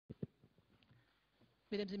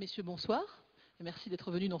Mesdames et messieurs, bonsoir. Et merci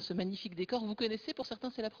d'être venus dans ce magnifique décor. Vous connaissez, pour certains,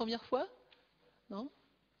 c'est la première fois? Non?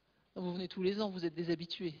 Vous venez tous les ans, vous êtes des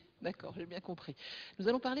habitués. D'accord, j'ai bien compris. Nous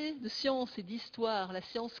allons parler de science et d'histoire. La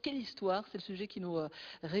science, quelle histoire? C'est le sujet qui nous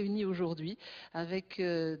réunit aujourd'hui, avec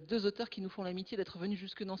deux auteurs qui nous font l'amitié d'être venus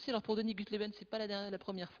jusque Nancy. Alors pour Denis Guthleben, c'est pas la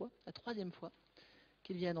première fois, la troisième fois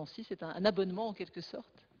qu'il vient à Nancy. C'est un abonnement en quelque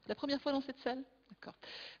sorte. La première fois dans cette salle? D'accord.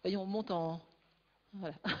 Voyons, on monte en...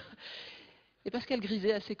 Voilà. Et Pascal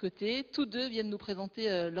Griset à ses côtés. Tous deux viennent nous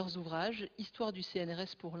présenter leurs ouvrages, Histoire du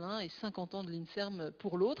CNRS pour l'un et 50 ans de l'INSERM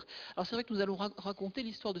pour l'autre. Alors c'est vrai que nous allons raconter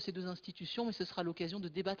l'histoire de ces deux institutions, mais ce sera l'occasion de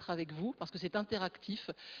débattre avec vous, parce que c'est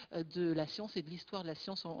interactif de la science et de l'histoire de la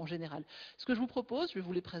science en général. Ce que je vous propose, je vais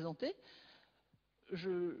vous les présenter.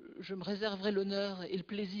 Je me réserverai l'honneur et le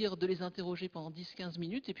plaisir de les interroger pendant 10-15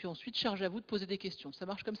 minutes, et puis ensuite, charge à vous de poser des questions. Ça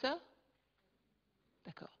marche comme ça?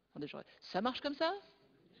 D'accord. Ça marche comme ça?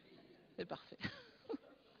 C'est parfait.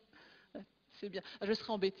 C'est bien. Je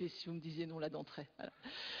serais embêtée si vous me disiez non là d'entrée. Voilà.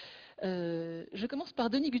 Je commence par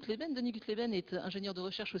Denis Guthleben. Denis Guthleben est ingénieur de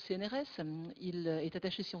recherche au CNRS. Il est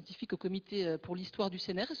attaché scientifique au Comité pour l'histoire du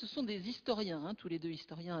CNRS. Ce sont des historiens, hein, tous les deux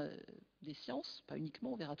historiens des sciences, pas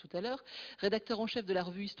uniquement, on verra tout à l'heure. Rédacteur en chef de la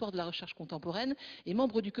revue Histoire de la recherche contemporaine et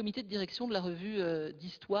membre du comité de direction de la revue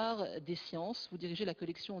d'histoire des sciences. Vous dirigez la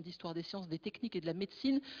collection d'histoire des sciences, des techniques et de la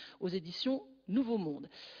médecine aux éditions Nouveau Monde.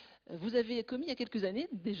 Vous avez commis il y a quelques années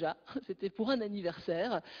déjà, c'était pour un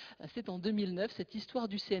anniversaire, c'est en 2009, cette histoire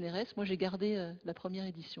du CNRS. Moi j'ai gardé la première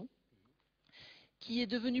édition, qui est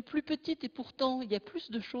devenue plus petite et pourtant il y a plus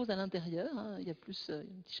de choses à l'intérieur, hein. Il y a plus un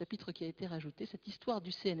petit chapitre qui a été rajouté, cette histoire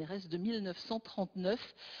du CNRS de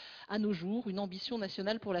 1939 à nos jours, une ambition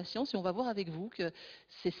nationale pour la science. Et on va voir avec vous que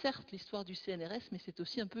c'est certes l'histoire du CNRS, mais c'est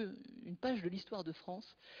aussi un peu une page de l'histoire de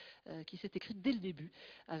France qui s'est écrite dès le début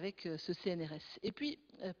avec ce CNRS. Et puis,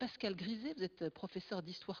 Pascal Griset, vous êtes professeur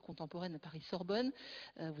d'histoire contemporaine à Paris-Sorbonne,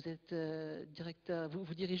 vous êtes directeur,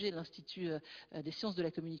 vous dirigez l'Institut des sciences de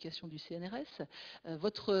la communication du CNRS.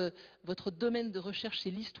 Votre domaine de recherche,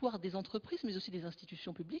 c'est l'histoire des entreprises, mais aussi des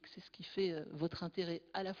institutions publiques. C'est ce qui fait votre intérêt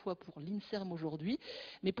à la fois pour l'INSERM aujourd'hui,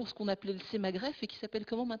 mais pour ce qu'on appelait le CEMAGREF et qui s'appelle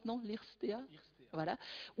comment maintenant? L'IRSTEA? Voilà,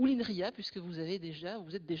 ou l'INRIA, puisque vous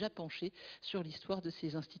êtes déjà penché sur l'histoire de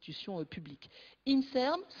ces institutions publiques.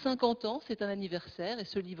 INSERM, 50 ans, c'est un anniversaire, et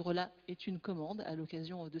ce livre-là est une commande à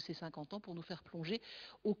l'occasion de ces 50 ans pour nous faire plonger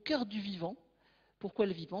au cœur du vivant. Pourquoi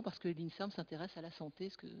le vivant? Parce que l'INSERM s'intéresse à la santé,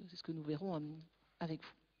 c'est ce que nous verrons avec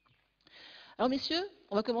vous. Alors messieurs,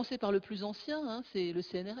 on va commencer par le plus ancien, hein, c'est le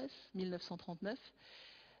CNRS, 1939.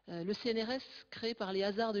 Le CNRS créé par les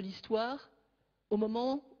hasards de l'histoire, au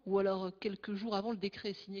moment où, alors quelques jours avant, le décret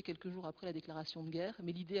est signé quelques jours après la déclaration de guerre,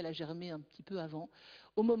 mais l'idée elle a germé un petit peu avant,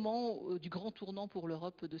 au moment du grand tournant pour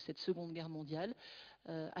l'Europe de cette Seconde Guerre mondiale,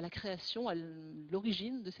 à la création, à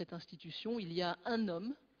l'origine de cette institution, il y a un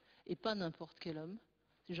homme, et pas n'importe quel homme,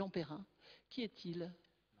 c'est Jean Perrin. Qui est-il?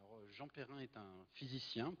 Jean Perrin est un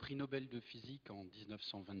physicien, prix Nobel de physique en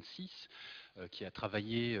 1926, qui a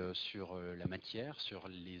travaillé sur la matière, sur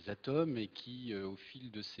les atomes, et qui, au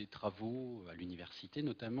fil de ses travaux, à l'université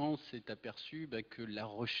notamment, s'est aperçu que la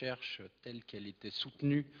recherche telle qu'elle était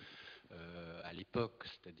soutenue à l'époque,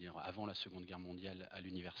 c'est-à-dire avant la Seconde Guerre mondiale à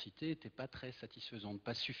l'université, n'était pas très satisfaisante,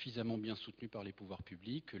 pas suffisamment bien soutenue par les pouvoirs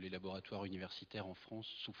publics, que les laboratoires universitaires en France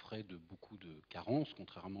souffraient de beaucoup de carences,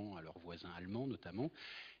 contrairement à leurs voisins allemands notamment,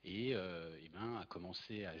 et a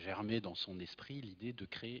commencé à germer dans son esprit l'idée de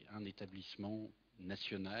créer un établissement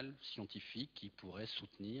national, scientifique, qui pourrait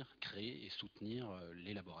créer et soutenir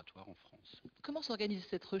les laboratoires en France. Comment s'organise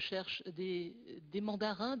cette recherche? Des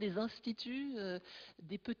mandarins, des instituts,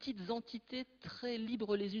 des petites entités très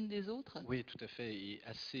libres les unes des autres? Oui, tout à fait, et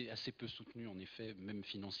assez peu soutenues en effet, même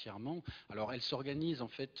financièrement. Alors elle s'organise en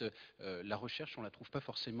fait, la recherche, on la trouve pas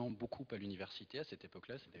forcément beaucoup à l'université à cette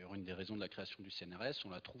époque-là, c'est d'ailleurs une des raisons de la création du CNRS,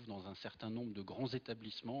 on la trouve dans un certain nombre de grands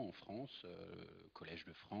établissements en France, Collège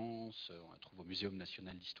de France, on la trouve au Muséum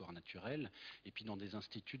national d'histoire naturelle, et puis dans des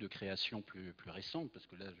instituts de création plus récentes, parce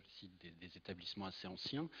que là je cite des établissements assez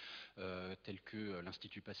anciens, tels que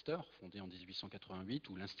l'Institut Pasteur, fondé en 1888,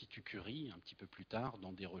 ou l'Institut Curie, un petit peu plus tard,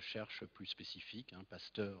 dans des recherches plus spécifiques, hein,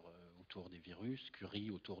 Pasteur autour des virus,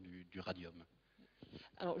 Curie autour du radium.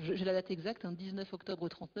 Alors, j'ai la date exacte, 19 octobre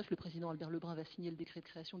 1939, le président Albert Lebrun va signer le décret de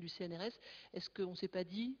création du CNRS. Est-ce qu'on ne s'est pas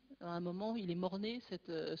dit, à un moment, il est mort-né,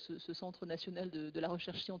 ce Centre national de la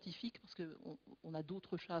recherche scientifique, parce qu'on a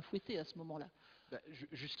d'autres chats à fouetter à ce moment-là?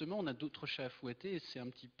 Justement, on a d'autres chats à fouetter et c'est un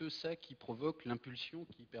petit peu ça qui provoque l'impulsion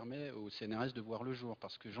qui permet au CNRS de voir le jour.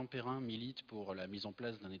 Parce que Jean Perrin milite pour la mise en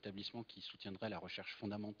place d'un établissement qui soutiendrait la recherche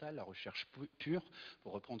fondamentale, la recherche pure.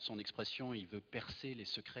 Pour reprendre son expression, il veut percer les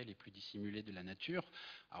secrets les plus dissimulés de la nature.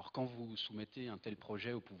 Alors quand vous soumettez un tel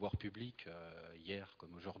projet au pouvoir public, hier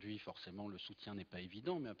comme aujourd'hui, forcément le soutien n'est pas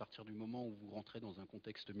évident, mais à partir du moment où vous rentrez dans un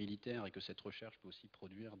contexte militaire et que cette recherche peut aussi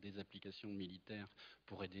produire des applications militaires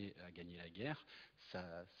pour aider à gagner la guerre,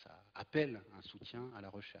 ça appelle un soutien à la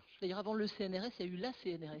recherche. D'ailleurs, avant le CNRS, il y a eu la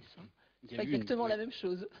CNRS. Hein. C'est pas Oui, exactement la même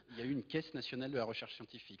chose. Il y a eu une caisse nationale de la recherche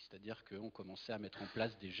scientifique, c'est-à-dire qu'on commençait à mettre en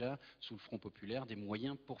place déjà, sous le Front populaire, des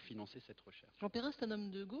moyens pour financer cette recherche. Jean Perrin, c'est un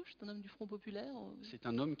homme de gauche, c'est un homme du Front populaire? C'est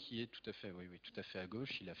un homme qui est tout à fait, tout à fait à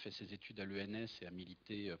gauche. Il a fait ses études à l'ENS et a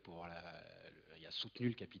milité il a soutenu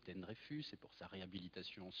le capitaine Dreyfus et pour sa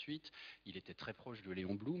réhabilitation ensuite. Il était très proche de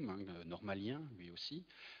Léon Blum, normalien, lui aussi,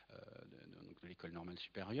 donc de l'école normale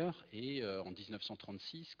supérieure. Et en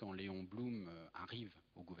 1936, quand Léon Blum arrive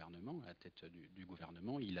au gouvernement, à la tête du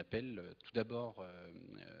gouvernement, il appelle tout d'abord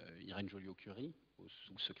Irène Joliot-Curie au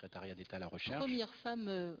sous-secrétariat d'État à la recherche. Première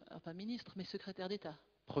femme, pas ministre, mais secrétaire d'État.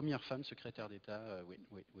 Première femme secrétaire d'État, oui,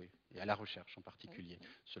 et à la recherche en particulier. Oui.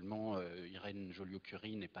 Seulement, Irène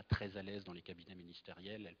Joliot-Curie n'est pas très à l'aise dans les cabinets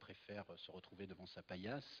ministériels, elle préfère se retrouver devant sa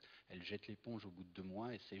paillasse, elle jette l'éponge au bout de 2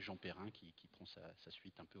 mois et c'est Jean Perrin qui prend sa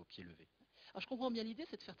suite un peu au pied levé. Alors je comprends bien l'idée,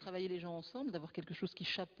 c'est de faire travailler les gens ensemble, d'avoir quelque chose qui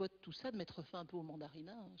chapeaute tout ça, de mettre fin un peu au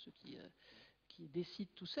mandarinat, hein, ceux qui décide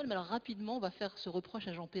tout seul. Mais alors rapidement, on va faire ce reproche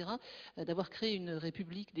à Jean Perrin d'avoir créé une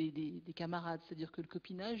république des camarades. C'est-à-dire que le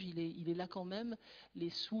copinage, il est là quand même. Les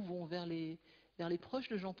sous vont vers les proches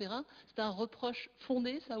de Jean Perrin. C'est un reproche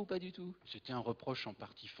fondé, ça, ou pas du tout? C'était un reproche en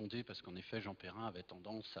partie fondé parce qu'en effet, Jean Perrin avait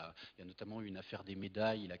tendance à... Il y a notamment eu une affaire des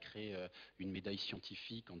médailles. Il a créé une médaille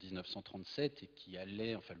scientifique en 1937 et qui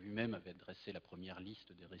allait... Enfin, lui-même avait dressé la première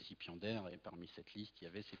liste des récipiendaires et parmi cette liste, il y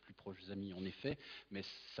avait ses plus proches amis, en effet. Mais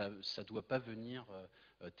ça ne doit pas venir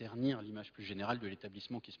ternir l'image plus générale de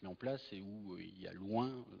l'établissement qui se met en place et où il y a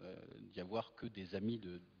loin d'y avoir que des amis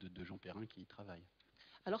de Jean Perrin qui y travaillent.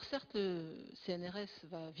 Alors certes, le CNRS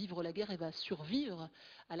va vivre la guerre et va survivre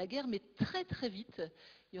à la guerre, mais très très vite,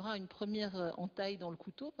 il y aura une première entaille dans le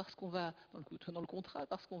couteau, dans le contrat,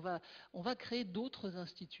 parce qu'on va créer d'autres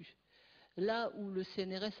instituts. Là où le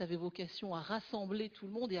CNRS avait vocation à rassembler tout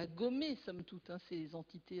le monde et à gommer, somme toute, ces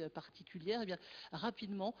entités particulières, eh bien,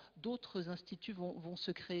 rapidement, d'autres instituts vont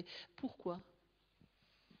se créer. Pourquoi ?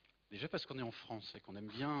 Déjà parce qu'on est en France et qu'on aime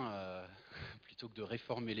bien, plutôt que de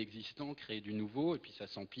réformer l'existant, créer du nouveau, et puis ça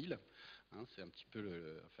s'empile. Hein, c'est un petit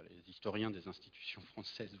peu, les historiens des institutions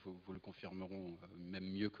françaises vous le confirmeront même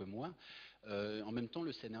mieux que moi. En même temps,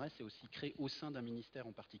 le CNRS est aussi créé au sein d'un ministère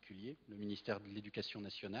en particulier, le ministère de l'Éducation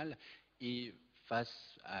nationale, et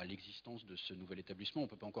face à l'existence de ce nouvel établissement, on ne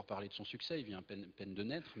peut pas encore parler de son succès, il vient à peine de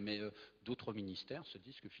naître, mais d'autres ministères se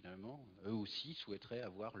disent que finalement, eux aussi souhaiteraient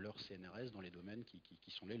avoir leur CNRS dans les domaines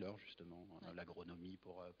qui sont les leurs, justement, l'agronomie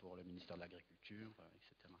pour le ministère de l'Agriculture,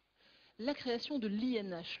 etc. La création de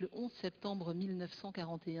l'INH, le 11 septembre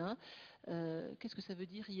 1941, qu'est-ce que ça veut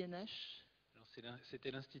dire, INH ?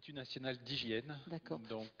 C'était l'Institut national d'hygiène. D'accord.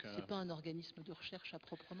 Donc, c'est pas un organisme de recherche à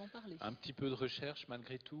proprement parler. Un petit peu de recherche,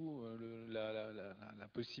 malgré tout. La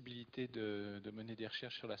possibilité de mener des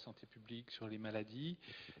recherches sur la santé publique, sur les maladies,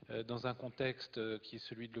 dans un contexte qui est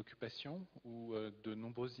celui de l'occupation, où de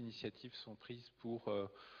nombreuses initiatives sont prises pour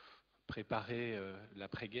préparer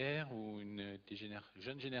l'après-guerre, où des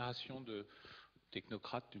jeunes générations de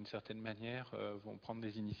technocrates, d'une certaine manière, vont prendre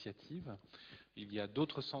des initiatives. Il y a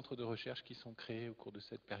d'autres centres de recherche qui sont créés au cours de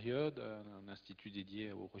cette période, un institut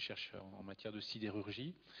dédié aux recherches en matière de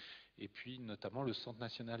sidérurgie, et puis notamment le Centre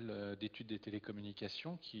national d'études des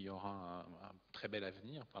télécommunications, qui aura un très bel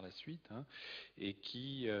avenir par la suite, et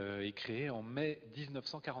qui est créé en mai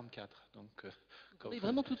 1944. Donc, oui,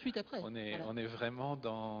 vraiment tout de suite après. On est vraiment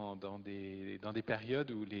dans des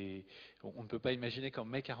périodes où on ne peut pas imaginer qu'en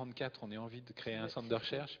mai 1944, on ait envie de créer un centre de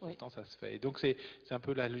recherche, pourtant ça se fait. Et donc c'est un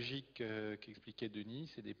peu la logique qu'expliquait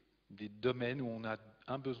Denis, c'est des domaines où on a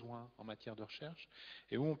un besoin en matière de recherche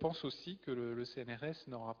et où on pense aussi que le CNRS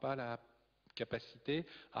n'aura pas la capacité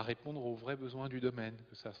à répondre aux vrais besoins du domaine,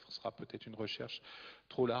 que ça sera peut-être une recherche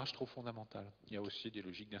trop large, trop fondamentale. Il y a aussi des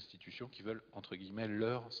logiques d'institutions qui veulent, entre guillemets,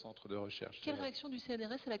 leur centre de recherche. Quelle réaction du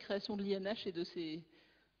CNRS à la création de l'INH et de ces...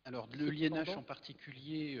 Alors, l'INH en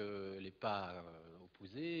particulier n'est pas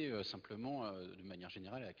opposé, simplement, de manière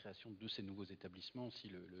générale, à la création de ces nouveaux établissements. Si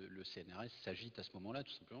le CNRS s'agite à ce moment-là,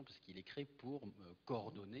 tout simplement parce qu'il est créé pour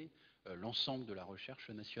coordonner l'ensemble de la recherche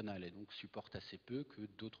nationale, et donc supporte assez peu que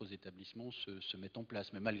d'autres établissements se mettent en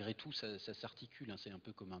place. Mais malgré tout, ça s'articule, hein, c'est un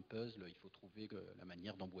peu comme un puzzle, il faut trouver la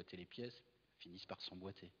manière d'emboîter les pièces, finissent par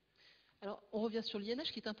s'emboîter. Alors, on revient sur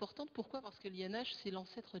l'INH qui est importante. Pourquoi? Parce que l'INH, c'est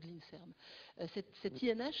l'ancêtre de l'INSERM. Cet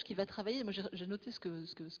INH qui va travailler, moi j'ai noté ce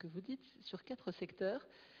que vous dites, sur 4 secteurs.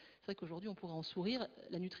 C'est vrai qu'aujourd'hui, on pourrait en sourire.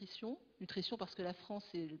 La nutrition parce que la France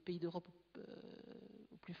est le pays d'Europe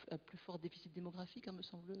à plus fort déficit démographique, hein, me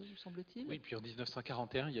semble-t-il. Oui, puis en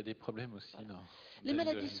 1941, il y a des problèmes aussi. Voilà. Dans Les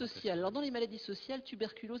maladies sociales. Alors, dans les maladies sociales,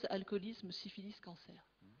 tuberculose, alcoolisme, syphilis, cancer.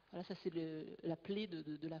 Voilà, ça c'est la plaie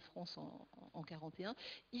de la France en 1941.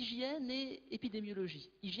 Hygiène et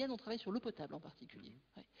épidémiologie. Hygiène, on travaille sur l'eau potable en particulier.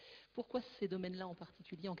 Ouais. Pourquoi ces domaines-là en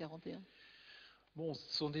particulier en 1941? Bon,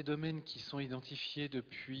 ce sont des domaines qui sont identifiés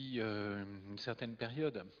depuis une certaine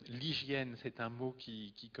période. L'hygiène, c'est un mot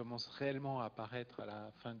qui commence réellement à apparaître à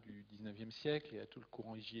la fin du 19e siècle. Il y a tout le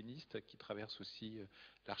courant hygiéniste qui traverse aussi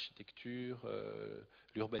l'architecture,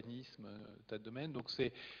 l'urbanisme, tas de domaines. Donc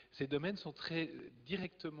ces domaines sont très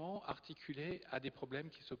directement articulés à des problèmes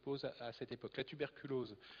qui se posent à cette époque. La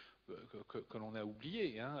tuberculose, que l'on a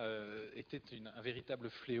oublié, hein, était un véritable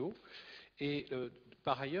fléau. Et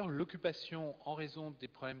par ailleurs, l'occupation, en raison des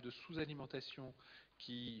problèmes de sous-alimentation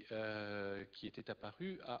qui étaient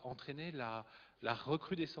apparus, a entraîné la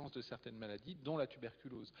recrudescence de certaines maladies, dont la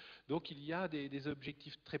tuberculose. Donc il y a des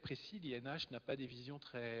objectifs très précis. L'INH n'a pas des visions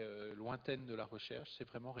très lointaines de la recherche, c'est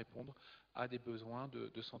vraiment répondre à des besoins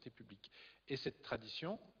de santé publique. Et cette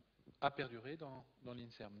tradition a perduré dans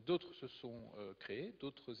l'INSERM. D'autres se sont créés,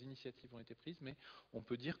 d'autres initiatives ont été prises, mais on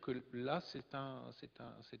peut dire que là, c'est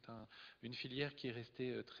une filière qui est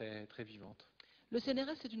restée très, très vivante. Le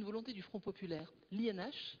CNRS, c'est une volonté du Front populaire.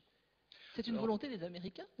 L'INH, c'est une volonté des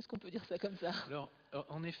Américains? Est-ce qu'on peut dire ça comme ça? Alors,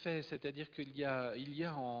 en effet, c'est-à-dire qu'il y a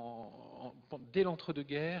dès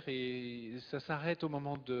l'entre-deux-guerres, et ça s'arrête au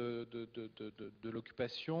moment de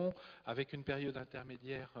l'occupation, avec une période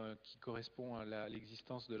intermédiaire qui correspond à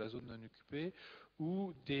l'existence de la zone non occupée,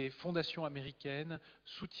 où des fondations américaines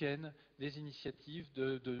soutiennent des initiatives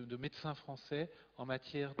de médecins français en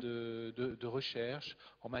matière de recherche,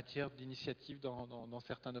 en matière d'initiatives dans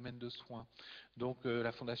certains domaines de soins. Donc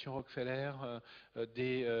la Fondation Rockefeller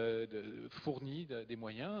fournit des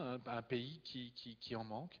moyens à un pays qui en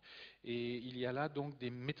manque. Et il y a là donc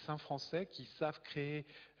des médecins français qui savent créer,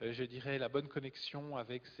 je dirais, la bonne connexion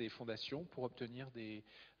avec ces fondations pour obtenir des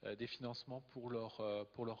financements pour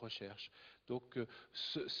leur recherche. Donc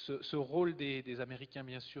ce rôle des Américains,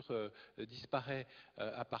 bien sûr, disparaît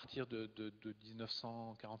à partir de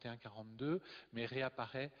 1941-42, mais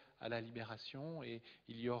réapparaît à la Libération, et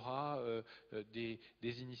il y aura des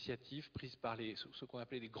initiatives prises par ce qu'on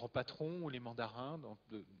appelait les grands patrons ou les mandarins, donc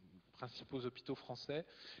de principaux hôpitaux français,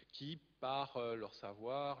 qui, par leur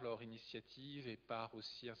savoir, leur initiative et par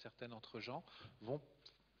aussi un certain entre-gens, vont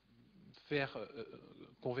faire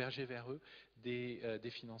converger vers eux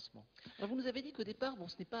des financements. Alors vous nous avez dit qu'au départ,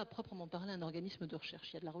 ce n'est pas à proprement parler un organisme de recherche.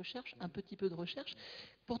 Il y a de la recherche, un petit peu de recherche.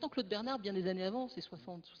 Pourtant, Claude Bernard, bien des années avant, c'est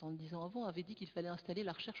 70 ans avant, avait dit qu'il fallait installer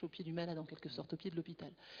la recherche au pied du malade, en quelque sorte, au pied de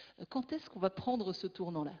l'hôpital. Quand est-ce qu'on va prendre ce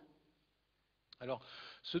tournant-là? Alors,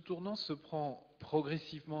 ce tournant se prend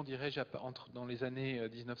progressivement, dirais-je, dans les années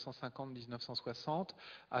 1950-1960,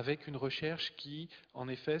 avec une recherche qui, en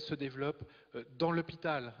effet, se développe dans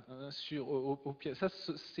l'hôpital. Ça,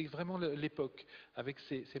 c'est vraiment l'époque, avec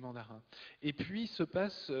ces mandarins. Et puis, se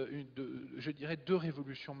passe, je dirais, 2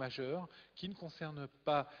 révolutions majeures qui ne concernent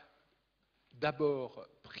pas d'abord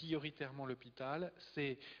prioritairement l'hôpital.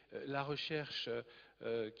 C'est la recherche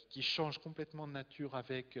qui change complètement de nature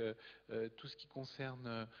avec tout ce qui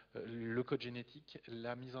concerne le code génétique,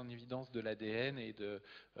 la mise en évidence de l'ADN, et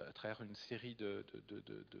à travers une série de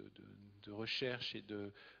recherches et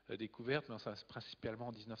de découvertes, mais c'est principalement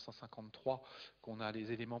en 1953 qu'on a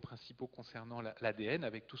les éléments principaux concernant l'ADN,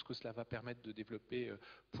 avec tout ce que cela va permettre de développer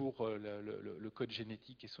pour le code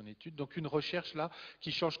génétique et son étude. Donc une recherche là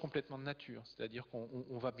qui change complètement de nature, c'est-à-dire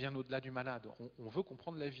qu'on va bien au-delà du malade, on veut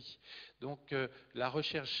comprendre la vie. Donc la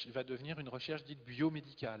recherche va devenir une recherche dite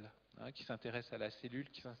biomédicale, qui s'intéresse à la cellule,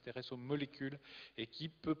 qui s'intéresse aux molécules, et qui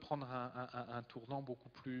peut prendre un tournant beaucoup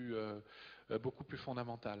plus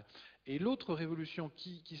fondamental. Et l'autre révolution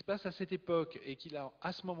qui se passe à cette époque, et qui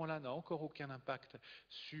à ce moment-là n'a encore aucun impact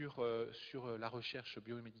sur la recherche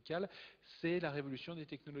biomédicale, c'est la révolution des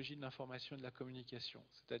technologies de l'information et de la communication.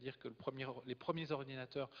 C'est-à-dire que les premiers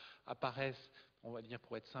ordinateurs apparaissent on va dire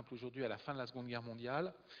pour être simple aujourd'hui, à la fin de la Seconde Guerre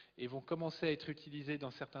mondiale, et vont commencer à être utilisés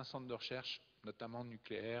dans certains centres de recherche, notamment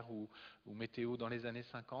nucléaire ou météo dans les années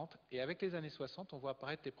 50. Et avec les années 60, on voit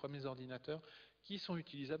apparaître les premiers ordinateurs qui sont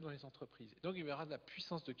utilisables dans les entreprises. Donc il y aura de la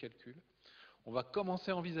puissance de calcul. On va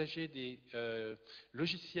commencer à envisager des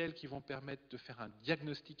logiciels qui vont permettre de faire un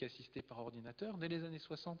diagnostic assisté par ordinateur. Dès les années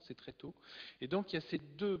 60, c'est très tôt. Et donc, il y a ces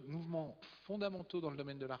deux mouvements fondamentaux dans le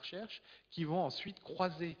domaine de la recherche qui vont ensuite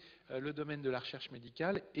croiser le domaine de la recherche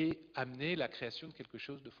médicale et amener la création de quelque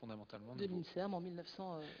chose de fondamentalement nouveau. De l'INSERM en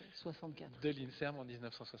 1964. De l'INSERM en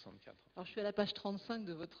 1964. Alors, je suis à la page 35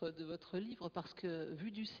 de votre livre parce que,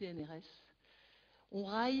 vu du CNRS, on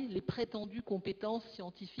raille les prétendues compétences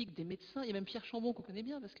scientifiques des médecins. Il y a même Pierre Chambon qu'on connaît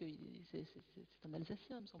bien, parce que c'est un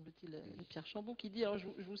Alsacien, me semble-t-il, Pierre Chambon, qui dit, alors je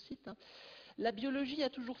vous cite, hein, la biologie a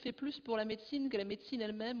toujours fait plus pour la médecine que la médecine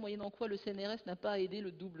elle-même, moyennant quoi le CNRS n'a pas aidé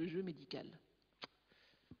le double jeu médical.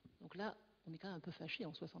 Donc là, on est quand même un peu fâché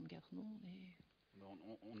en 64, non?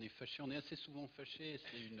 On est fâché, on est assez souvent fâché.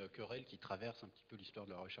 C'est une querelle qui traverse un petit peu l'histoire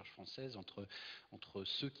de la recherche française entre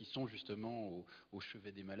ceux qui sont justement au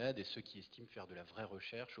chevet des malades et ceux qui estiment faire de la vraie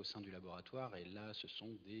recherche au sein du laboratoire. Et là, ce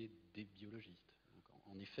sont des biologistes. Donc,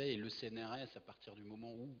 en effet, et le CNRS, à partir du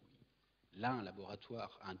moment où un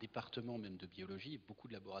laboratoire, un département même de biologie, beaucoup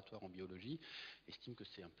de laboratoires en biologie, estiment que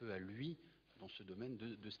c'est un peu à lui, dans ce domaine,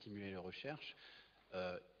 de stimuler les recherches,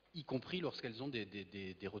 y compris lorsqu'elles ont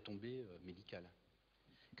des retombées médicales.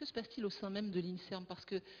 Que se passe-t-il au sein même de l'INSERM? Parce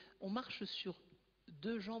qu'on marche sur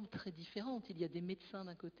deux jambes très différentes. Il y a des médecins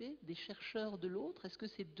d'un côté, des chercheurs de l'autre. Est-ce que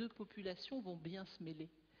ces deux populations vont bien se mêler?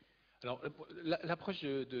 Alors, l'approche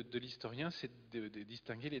de l'historien, c'est de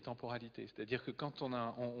distinguer les temporalités. C'est-à-dire que quand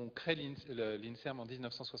on crée l'INSERM en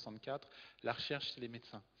 1964, la recherche, c'est les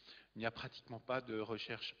médecins. Il n'y a pratiquement pas de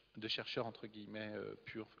recherche de chercheurs, entre guillemets,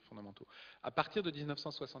 purs, fondamentaux. À partir de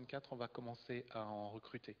 1964, on va commencer à en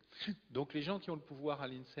recruter. Donc les gens qui ont le pouvoir à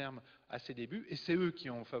l'INSERM à ses débuts, et c'est eux qui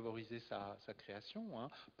ont favorisé sa création, hein,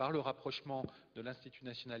 par le rapprochement de l'Institut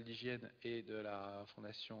national d'hygiène et de la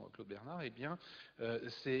Fondation Claude Bernard, eh bien,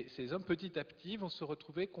 ces hommes, petit à petit, vont se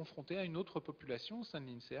retrouver confrontés à une autre population au sein de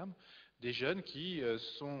l'INSERM, des jeunes qui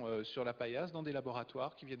sont sur la paillasse dans des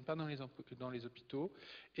laboratoires, qui ne viennent pas dans les hôpitaux,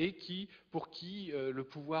 et pour qui le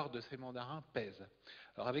pouvoir de ces mandarins pèse.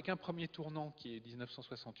 Alors avec un premier tournant qui est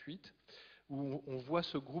 1968, où on voit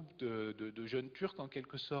ce groupe de jeunes Turcs, en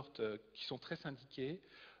quelque sorte, qui sont très syndiqués,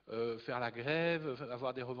 faire la grève,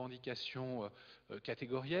 avoir des revendications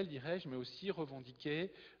catégorielles, dirais-je, mais aussi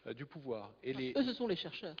revendiquer du pouvoir. Et eux, ce sont les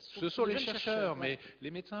chercheurs. Ce sont les chercheurs, mais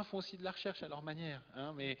les médecins font aussi de la recherche à leur manière.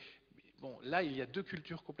 Hein, mais bon, là, il y a deux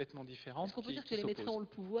cultures complètement différentes. Est-ce qu'on peut dire que les médecins ont le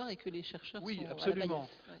pouvoir et que les chercheurs sont absolument, à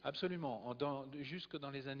la paillasse? absolument. Jusque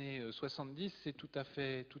dans les années 70, c'est tout à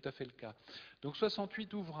fait le cas. Donc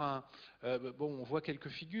 68 ouvre on voit quelques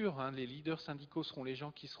figures. Hein, les leaders syndicaux seront les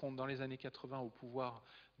gens qui seront dans les années 80 au pouvoir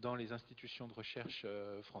dans les institutions de recherche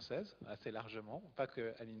françaises, assez largement, pas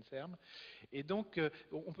qu'à l'INSERM. Et donc,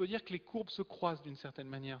 on peut dire que les courbes se croisent d'une certaine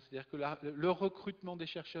manière. C'est-à-dire que le recrutement des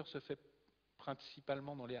chercheurs se fait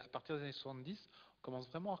principalement à partir des années 70, on commence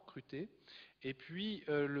vraiment à recruter. Et puis,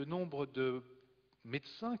 le nombre de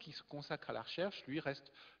médecins qui se consacrent à la recherche, lui,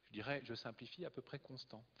 reste, je dirais, je simplifie, à peu près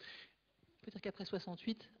constant. On peut dire qu'après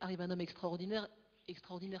 68, arrive un homme extraordinaire.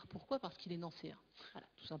 Extraordinaire pourquoi? Parce qu'il est nancéen. Voilà,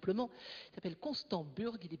 tout simplement. Il s'appelle Constant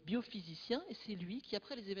Burg, il est biophysicien, et c'est lui qui,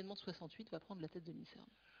 après les événements de 68, va prendre la tête de l'INSERM.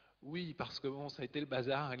 Oui, parce que bon, ça a été le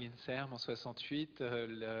bazar à l'INSERM en 68.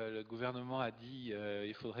 Le gouvernement a dit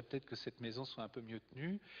il faudrait peut-être que cette maison soit un peu mieux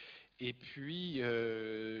tenue. Et puis,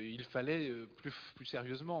 il fallait plus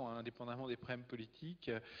sérieusement, hein, indépendamment des problèmes politiques,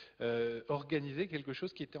 organiser quelque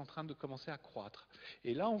chose qui était en train de commencer à croître.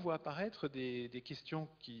 Et là, on voit apparaître des questions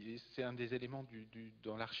c'est un des éléments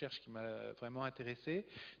dans la recherche qui m'a vraiment intéressé.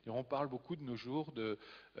 On parle beaucoup de nos jours de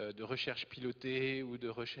recherche pilotée ou de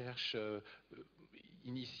recherche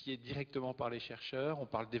initiée directement par les chercheurs. On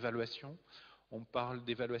parle d'évaluation. On parle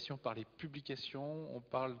d'évaluation par les publications, on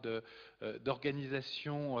parle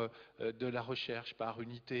d'organisation de la recherche par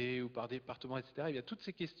unité ou par département, etc. Il y a toutes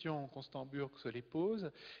ces questions, Constant Burg se les pose,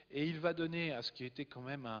 et il va donner à ce qui était quand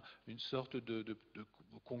même une sorte de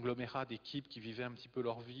conglomérat d'équipes qui vivaient un petit peu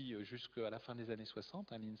leur vie jusqu'à la fin des années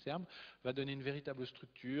 60, l'INSERM, va donner une véritable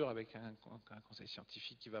structure avec un conseil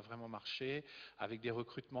scientifique qui va vraiment marcher, avec des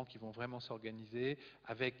recrutements qui vont vraiment s'organiser,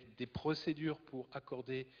 avec des procédures pour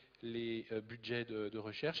accorder les budgets de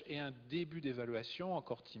recherche et un début d'évaluation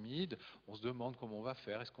encore timide. On se demande comment on va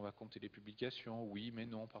faire, est-ce qu'on va compter les publications? Oui, mais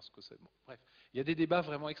non, parce que c'est... Bon, bref, il y a des débats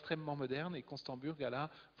vraiment extrêmement modernes et Constant Burg a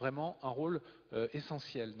là vraiment un rôle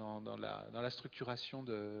essentiel dans la structuration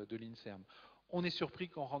de l'INSERM. on est surpris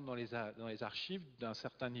qu'on rentre dans les archives d'un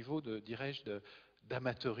certain niveau de, dirais-je,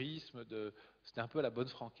 d'amateurisme. C'était un peu la bonne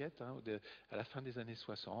franquette, hein, à la fin des années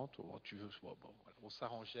 60. On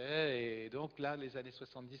s'arrangeait, et donc là, les années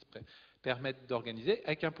 70 permettent d'organiser,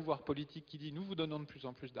 avec un pouvoir politique qui dit « nous vous donnons de plus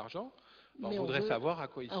en plus d'argent ». On voudrait savoir à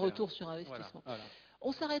quoi il sert. Un retour sur investissement. Voilà.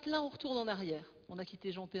 On s'arrête là, on retourne en arrière. On a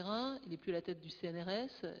quitté Jean Perrin, il n'est plus à la tête du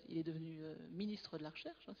CNRS, il est devenu ministre de la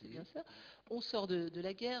Recherche, hein, c'est bien ça. On sort de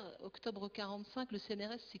la guerre, octobre 45, le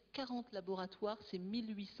CNRS c'est 40 laboratoires, c'est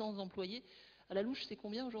 1800 employés. À la louche, c'est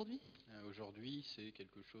combien aujourd'hui? Aujourd'hui, c'est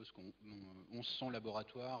quelque chose qu'on 1100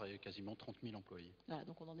 laboratoires et quasiment 30 000 employés. Voilà,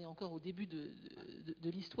 donc on en est encore au début de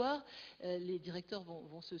l'histoire. Les directeurs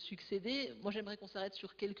vont se succéder. Moi, j'aimerais qu'on s'arrête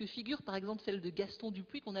sur quelques figures, par exemple celle de Gaston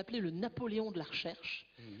Dupuy, qu'on appelait le Napoléon de la recherche.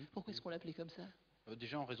 Pourquoi est-ce qu'on l'appelait comme ça?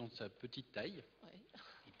 Déjà en raison de sa petite taille. Ouais.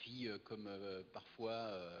 Et puis, comme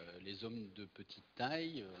parfois les hommes de petite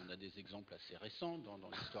taille, on a des exemples assez récents dans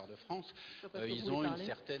l'histoire de France, ils ont une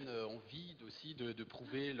certaine envie aussi de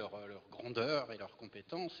prouver leur grandeur et leur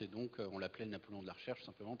compétence. Et donc, on l'appelait le Napoléon de la recherche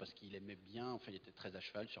simplement parce qu'il aimait bien, enfin, il était très à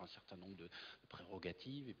cheval sur un certain nombre de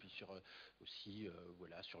prérogatives. Et puis aussi,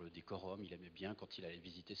 voilà, sur le décorum, il aimait bien, quand il allait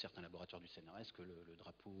visiter certains laboratoires du CNRS, que le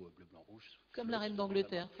drapeau bleu-blanc-rouge. Comme la reine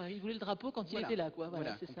d'Angleterre. Enfin, il voulait le drapeau quand il était là, quoi.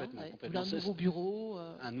 Voilà, c'est ça. Ouais. Un nouveau bureau.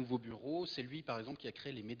 Un nouveau bureau. C'est lui, par exemple, qui a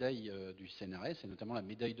créé les médailles du CNRS, et notamment la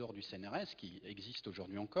médaille d'or du CNRS, qui existe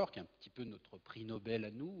aujourd'hui encore, qui est un petit peu notre prix Nobel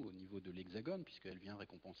à nous, au niveau de l'Hexagone, puisqu'elle vient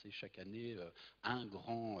récompenser chaque année un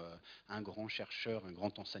grand chercheur, un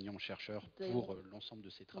grand enseignant-chercheur pour l'ensemble de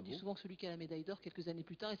ses travaux. On dit souvent que celui qui a la médaille d'or, quelques années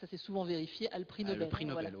plus tard, et ça s'est souvent vérifié, a le prix Nobel. Le prix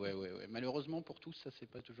Nobel, voilà. oui. Malheureusement, pour tous, ça ne s'est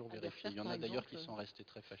pas toujours vérifié. Il y en a d'ailleurs qui sont restés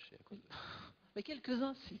très fâchés à cause de ça. Mais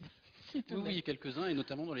quelques-uns, si. Oui, quelques-uns, et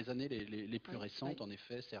notamment dans les années les plus récentes, en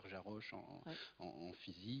effet, Serge Haroche en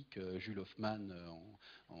physique, Jules Hoffmann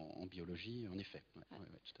en biologie, en effet. Tout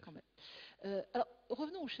à fait. Alors,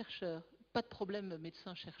 revenons aux chercheurs. Pas de problème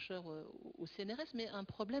médecin-chercheur au CNRS, mais un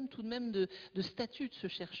problème tout de même de statut de ce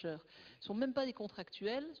chercheur. Ce ne sont même pas des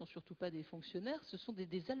contractuels, ce ne sont surtout pas des fonctionnaires, ce sont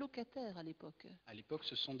des allocataires à l'époque. À l'époque,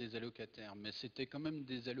 ce sont des allocataires, mais c'était quand même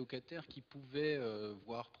des allocataires qui pouvaient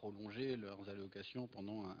voir prolonger leurs allocations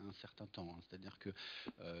pendant un certain temps. Hein. C'est-à-dire que,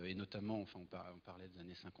 et notamment, enfin, on parlait des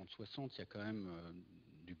années 50-60, il y a quand même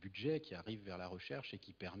du budget qui arrive vers la recherche et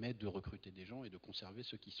qui permet de recruter des gens et de conserver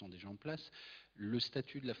ceux qui sont déjà en place. Le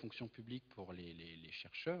statut de la fonction publique pour les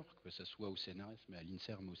chercheurs, que ce soit au CNRS mais à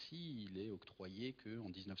l'INSERM aussi, il est octroyé qu'en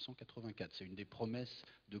 1984. C'est une des promesses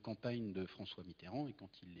de campagne de François Mitterrand, et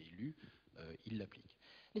quand il est élu, il l'applique.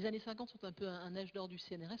 Les années 50 sont un peu un âge d'or du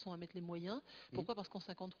CNRS, on va mettre les moyens. Pourquoi? Parce qu'en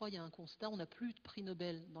 53, il y a un constat, on n'a plus de prix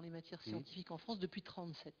Nobel dans les matières scientifiques en France depuis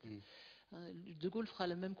 1937. De Gaulle fera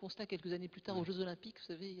le même constat quelques années plus tard aux Jeux Olympiques. Vous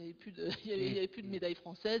savez, il n'y avait plus de médailles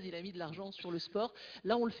françaises, il a mis de l'argent sur le sport.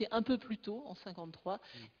 Là, on le fait un peu plus tôt, en 1953,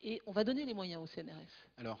 et on va donner les moyens au CNRS.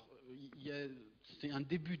 Alors, c'est un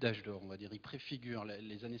début d'âge d'or, on va dire. Il préfigure,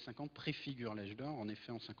 les années 50 préfigurent l'âge d'or. En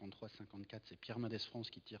effet, en 53-54, c'est Pierre Mendès France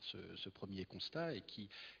qui tire ce premier constat et qui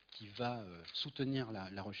va soutenir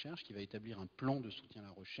la recherche, qui va établir un plan de soutien à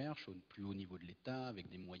la recherche au plus haut niveau de l'État, avec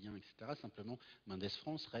des moyens, etc. Simplement, Mendès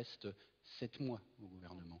France reste 7 mois au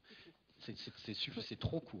gouvernement. C'est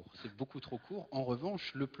trop court, c'est beaucoup trop court. En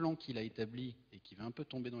revanche, le plan qu'il a établi et qui va un peu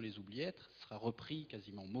tomber dans les oubliettes sera repris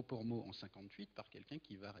quasiment mot pour mot en 58 par quelqu'un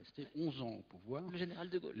qui va rester 11 ans au pouvoir. Le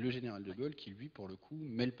général de Gaulle. Le général de Gaulle qui, lui, pour le coup,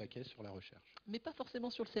 met le paquet sur la recherche. Mais pas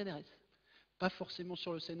forcément sur le CNRS. Pas forcément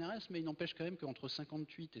sur le CNRS, mais il n'empêche quand même qu'entre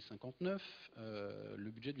 58 et 59,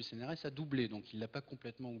 le budget du CNRS a doublé, donc il ne l'a pas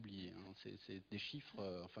complètement oublié. Hein. C'est des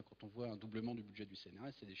chiffres, enfin quand on voit un doublement du budget du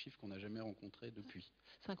CNRS, c'est des chiffres qu'on n'a jamais rencontrés depuis.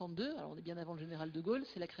 52, alors on est bien avant le général de Gaulle,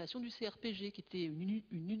 c'est la création du CRPG, qui était une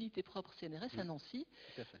unité propre CNRS à Nancy,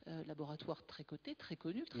 laboratoire très coté, très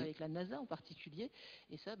connu, qui travaille avec la NASA en particulier,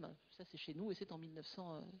 et ça c'est chez nous, et c'est en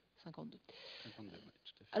 1952. 52,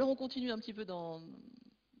 tout à fait. Alors on continue un petit peu dans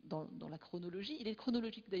la chronologie. Il est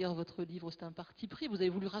chronologique d'ailleurs votre livre, c'est un parti pris, vous avez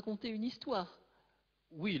voulu raconter une histoire.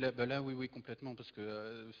 Oui, oui, complètement, parce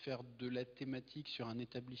que faire de la thématique sur un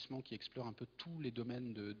établissement qui explore un peu tous les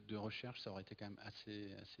domaines de recherche, ça aurait été quand même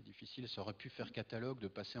assez difficile. Ça aurait pu faire catalogue de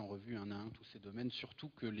passer en revue un à un tous ces domaines, surtout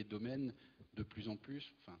que les domaines, de plus en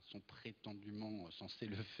plus, enfin, sont prétendument censés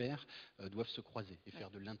le faire, doivent se croiser et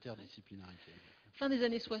faire de l'interdisciplinarité. Fin des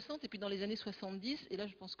années 60 et puis dans les années 70, et là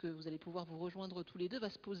je pense que vous allez pouvoir vous rejoindre tous les deux, va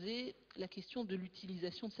se poser la question de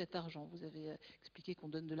l'utilisation de cet argent. Vous avez expliqué qu'on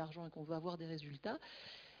donne de l'argent et qu'on veut avoir des résultats.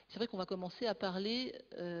 C'est vrai qu'on va commencer à parler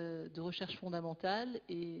de recherche fondamentale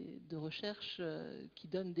et de recherche qui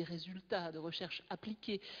donne des résultats, de recherche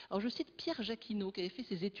appliquée. Alors je cite Pierre Jacquinot qui avait fait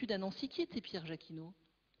ses études à Nancy. Qui était Pierre Jacquinot?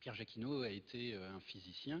 Pierre Jacquinot a été un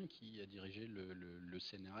physicien qui a dirigé le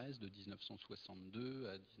CNRS de 1962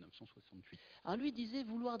 à 1968. Alors lui disait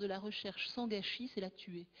vouloir de la recherche sans gâchis, c'est la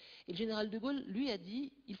tuer. Et le général de Gaulle, lui, a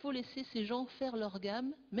dit il faut laisser ces gens faire leur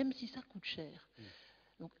gamme, même si ça coûte cher.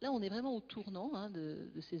 Donc là, on est vraiment au tournant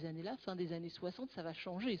de ces années-là, fin des années 60, ça va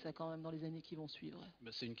changer ça quand même dans les années qui vont suivre.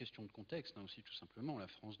 C'est une question de contexte aussi tout simplement. La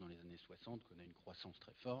France dans les années 60 connaît une croissance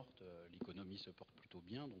très forte, l'économie se porte plutôt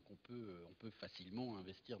bien, donc on peut facilement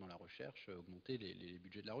investir dans la recherche, augmenter les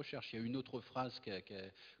budgets de la recherche. Il y a une autre phrase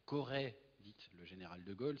qu'aurait dite le général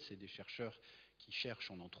de Gaulle, c'est des chercheurs qui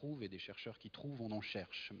cherchent, on en trouve, et des chercheurs qui trouvent, on en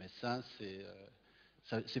cherche. Mais ça,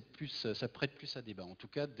 ça prête plus à débat. En tout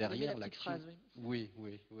cas, derrière l'action. Oui.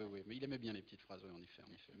 Mais il aimait bien les petites phrases, oui, en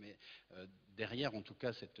effet. Mais derrière, en tout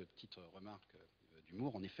cas, cette petite remarque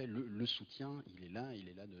d'humour, en effet, le soutien, il est là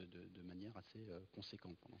de manière assez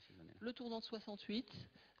conséquente pendant ces années-là. Le tournant de 68,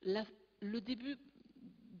 le début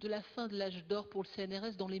de la fin de l'âge d'or pour le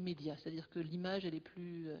CNRS dans les médias, c'est-à-dire que l'image, elle est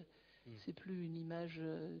plus. C'est plus une image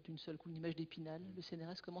d'une seule couleur, une image d'Épinal. Le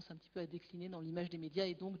CNRS commence un petit peu à décliner dans l'image des médias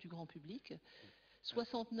et donc du grand public.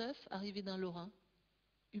 69, arrivée d'un Lorrain,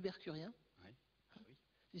 ubercurien. Oui.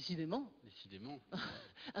 Décidément. Décidément.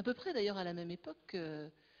 À peu près d'ailleurs à la même époque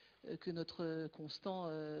que notre Constant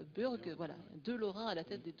Burg. Voilà, deux Lorrains à la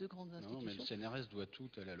tête des deux grandes institutions. Non, mais le CNRS doit tout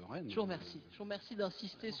à la Lorraine. Je vous remercie. Je vous remercie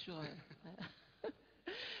d'insister sur...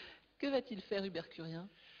 Que va-t-il faire, ubercurien?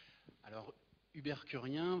 Alors,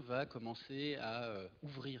 ubercurien va commencer à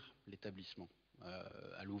ouvrir l'établissement,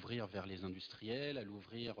 à l'ouvrir vers les industriels, à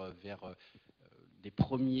l'ouvrir vers des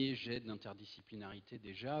premiers jets d'interdisciplinarité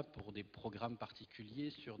déjà pour des programmes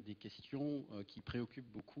particuliers sur des questions qui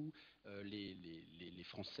préoccupent beaucoup les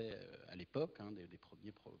Français à l'époque, des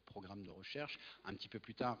premiers programmes de recherche. Un petit peu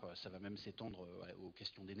plus tard, ça va même s'étendre aux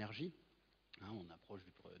questions d'énergie. On approche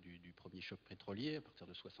du premier choc pétrolier à partir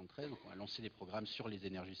de 1973, donc on va lancer des programmes sur les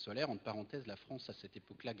énergies solaires. En parenthèse, la France à cette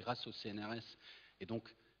époque-là, grâce au CNRS, et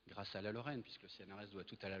donc grâce à la Lorraine, puisque le CNRS doit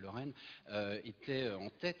tout à la Lorraine, était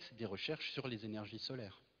en tête des recherches sur les énergies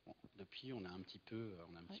solaires. Bon, depuis, on a un petit peu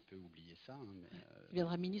oublié ça. Il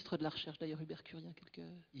deviendra ministre de la Recherche, d'ailleurs, ubercurien.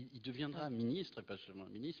 Il deviendra ministre, et pas seulement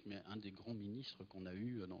ministre, mais un des grands ministres qu'on a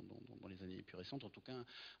eu dans les années les plus récentes, en tout cas,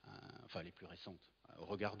 enfin les plus récentes, au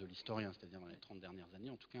regard de l'historien, c'est-à-dire dans les 30 dernières années,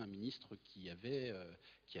 en tout cas un ministre qui avait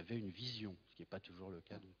une vision, ce qui n'est pas toujours le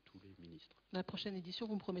cas de tous les ministres. La prochaine édition,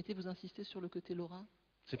 vous me promettez, vous insistez sur le côté lorrain?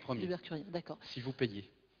 C'est promis. Ubercurien, d'accord. Si vous payez.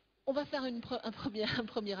 On va faire un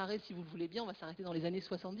premier arrêt, si vous le voulez bien. On va s'arrêter dans les années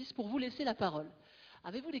 70 pour vous laisser la parole.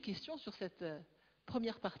 Avez-vous des questions sur cette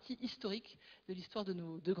première partie historique de l'histoire de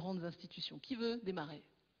nos deux grandes institutions? Qui veut démarrer?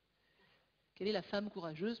 Quelle est la femme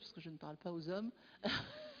courageuse? Parce que je ne parle pas aux hommes.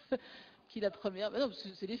 Qui est la première? Non,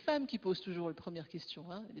 c'est les femmes qui posent toujours la première question.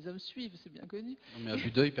 Les hommes suivent, c'est bien connu. Non, mais à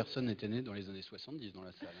vue d'œil, personne n'était né dans les années 70 dans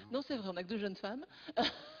la salle. Non, c'est vrai, on n'a que deux jeunes femmes.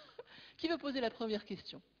 Qui veut poser la première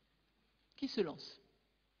question? Qui se lance?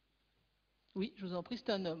 Oui, je vous en prie,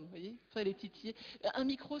 c'est un homme, vous voyez. Enfin, les titillés. Un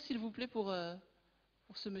micro, s'il vous plaît, pour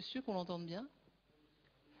ce monsieur, qu'on l'entende bien.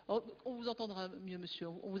 Oh, on vous entendra mieux, monsieur.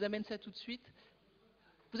 On vous amène ça tout de suite.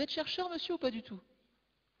 Vous êtes chercheur, monsieur, ou pas du tout?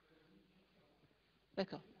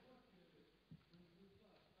 D'accord.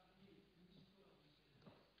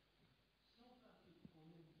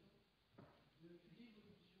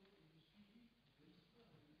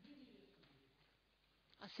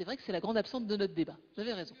 Ah, c'est vrai que c'est la grande absente de notre débat. Vous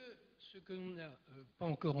avez raison. Ce que l'on n'a pas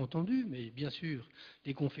encore entendu, mais bien sûr,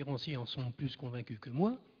 les conférenciers en sont plus convaincus que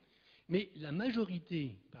moi, mais la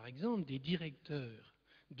majorité, par exemple, des directeurs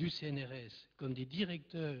du CNRS, comme des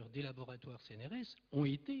directeurs des laboratoires CNRS, ont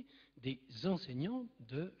été des enseignants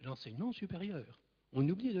de l'enseignement supérieur. On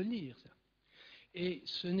oublie de le dire, ça. Et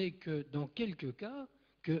ce n'est que dans quelques cas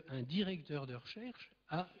qu'un directeur de recherche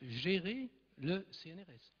a géré le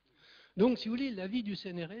CNRS. Donc, si vous voulez, l'avis du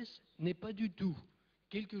CNRS n'est pas du tout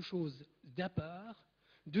quelque chose d'à part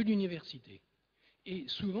de l'université. Et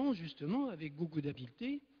souvent, justement, avec beaucoup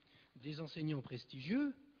d'habileté, des enseignants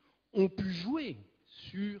prestigieux ont pu jouer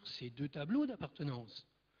sur ces deux tableaux d'appartenance.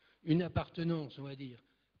 Une appartenance, on va dire,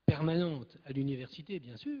 permanente à l'université,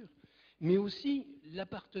 bien sûr, mais aussi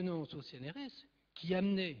l'appartenance au CNRS qui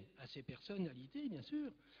amenait à ces personnalités, bien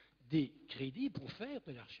sûr, des crédits pour faire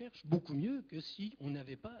de la recherche beaucoup mieux que si on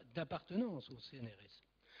n'avait pas d'appartenance au CNRS.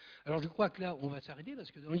 Alors je crois que là, on va s'arrêter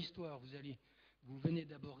parce que dans l'histoire, vous venez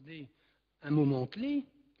d'aborder un moment clé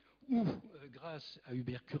où, grâce à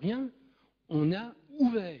ubercurien, on a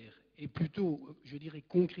ouvert et plutôt, je dirais,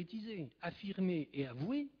 concrétisé, affirmé et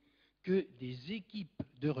avoué que des équipes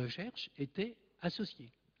de recherche étaient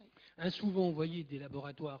associées. Souvent, on voyait des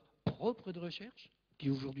laboratoires propres de recherche, qui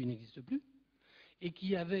aujourd'hui n'existent plus, et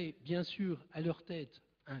qui avaient bien sûr à leur tête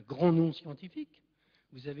un grand nom scientifique.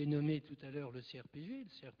 Vous avez nommé tout à l'heure le CRPG.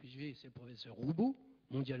 Le CRPG, c'est le professeur Roubaud,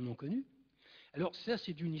 mondialement connu. Alors ça,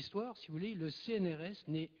 c'est une histoire, si vous voulez, le CNRS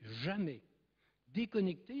n'est jamais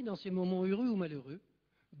déconnecté dans ces moments heureux ou malheureux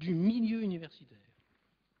du milieu universitaire.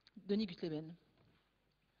 Denis Guthleben.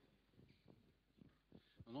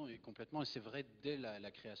 Non, et complètement, et c'est vrai dès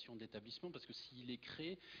la création d'établissements, parce que s'il est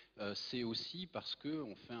créé, c'est aussi parce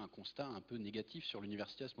qu'on fait un constat un peu négatif sur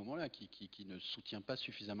l'université à ce moment-là, qui ne soutient pas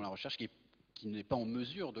suffisamment la recherche, qui n'est pas en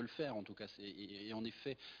mesure de le faire en tout cas. Et en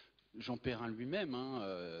effet, Jean Perrin lui-même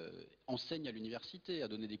enseigne à l'université, a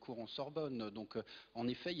donné des cours en Sorbonne. Donc, en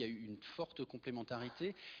effet, il y a eu une forte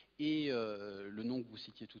complémentarité. Et le nom que vous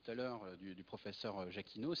citiez tout à l'heure du professeur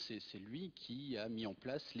Jacquinot, c'est lui qui a mis en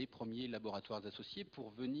place les premiers laboratoires associés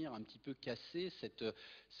pour venir un petit peu casser cette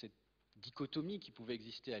dichotomie qui pouvait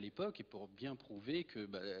exister à l'époque et pour bien prouver que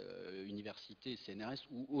université, CNRS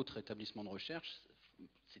ou autre établissement de recherche,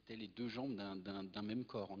 c'était les deux jambes d'un même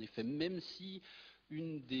corps. En effet, même si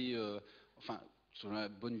selon la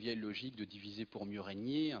bonne vieille logique de diviser pour mieux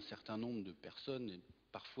régner, un certain nombre de personnes, et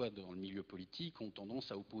parfois dans le milieu politique, ont tendance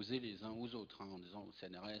à opposer les uns aux autres, en disant au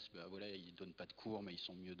CNRS, voilà, ils ne donnent pas de cours, mais ils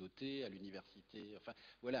sont mieux dotés, à l'université, enfin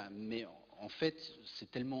voilà. Mais en fait, c'est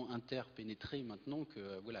tellement interpénétré maintenant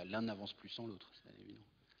que voilà, l'un n'avance plus sans l'autre, c'est évident.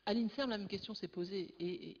 À l'INSERM, la même question s'est posée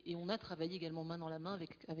et on a travaillé également main dans la main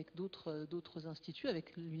avec d'autres instituts,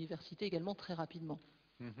 avec l'université également très rapidement.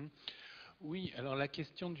 Oui, alors la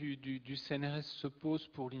question du CNRS se pose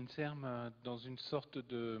pour l'INSERM dans une sorte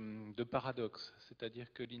de paradoxe.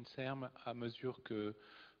 C'est-à-dire que l'INSERM, à mesure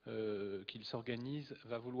qu'il s'organise,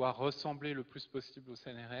 va vouloir ressembler le plus possible au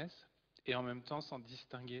CNRS et en même temps s'en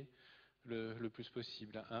distinguer le plus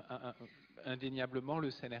possible. Indéniablement, le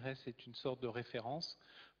CNRS est une sorte de référence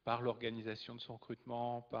par l'organisation de son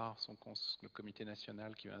recrutement, par le comité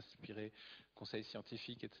national qui va inspirer le conseil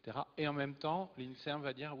scientifique, etc. Et en même temps, l'INSERM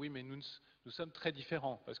va dire, oui, mais nous sommes très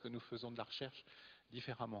différents parce que nous faisons de la recherche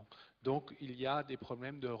différemment. Donc, il y a des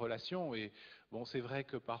problèmes de relations. Et bon, c'est vrai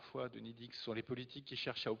que parfois, Denis dit que ce sont les politiques qui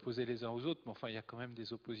cherchent à opposer les uns aux autres, mais enfin, il y a quand même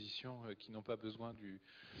des oppositions qui n'ont pas besoin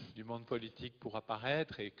du monde politique pour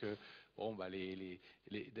apparaître et que bon,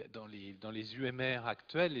 dans les UMR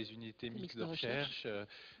actuelles, les unités mixtes de recherche,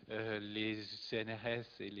 les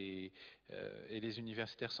CNRS et les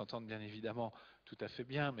universitaires s'entendent bien évidemment tout à fait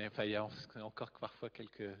bien, mais enfin, il y a encore parfois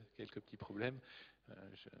quelques petits problèmes.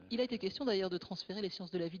 Il a été question d'ailleurs de transférer les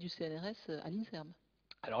sciences de la vie du CNRS à l'INSERM.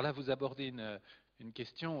 Alors là, vous abordez une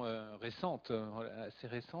question récente, assez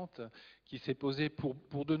récente, qui s'est posée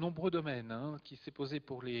pour de nombreux domaines, qui s'est posée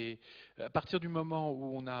à partir du moment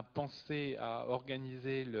où on a pensé à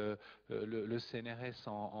organiser le CNRS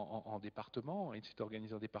en départements, et s'est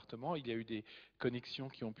organisé en départements, il y a eu des connexions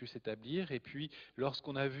qui ont pu s'établir, et puis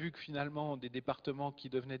lorsqu'on a vu que finalement des départements qui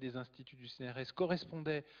devenaient des instituts du CNRS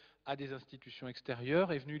correspondaient à des institutions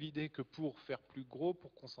extérieures, est venue l'idée que pour faire plus gros,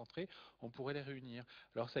 pour concentrer, on pourrait les réunir.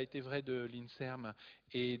 Alors ça a été vrai de l'INSERM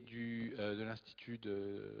et de l'Institut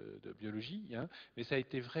de biologie, mais ça a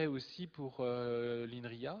été vrai aussi pour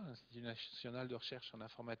l'INRIA, l'Institut national de recherche en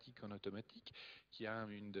informatique et en automatique, qui a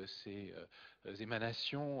une de ses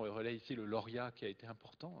émanations, relaie ici le lauréat qui a été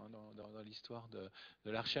important dans l'histoire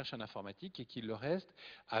de la recherche en informatique et qui le reste,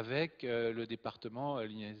 avec le département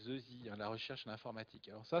l'INSEI, la recherche en informatique.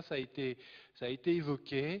 Alors ça a été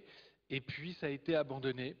évoqué. Et puis, ça a été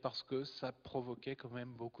abandonné parce que ça provoquait quand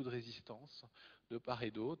même beaucoup de résistance de part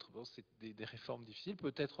et d'autre. Bon, c'est des réformes difficiles.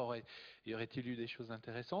 Peut-être y aurait-il eu des choses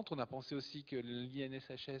intéressantes. On a pensé aussi que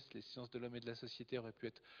l'INSHS, les sciences de l'homme et de la société, aurait pu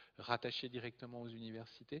être rattaché directement aux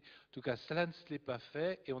universités. En tout cas, cela ne se l'est pas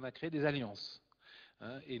fait et on a créé des alliances.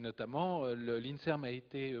 Et notamment, l'INSERM a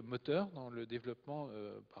été moteur dans le développement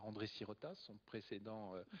par André Sirota, son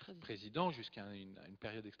précédent président, jusqu'à une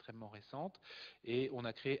période extrêmement récente. Et on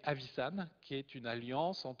a créé Avisan, qui est une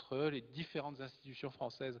alliance entre les différentes institutions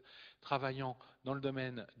françaises travaillant dans le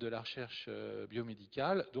domaine de la recherche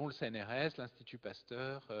biomédicale, dont le CNRS, l'Institut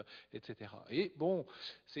Pasteur, etc. Et bon,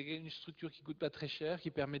 c'est une structure qui ne coûte pas très cher, qui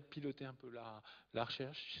permet de piloter un peu la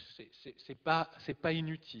recherche. C'est pas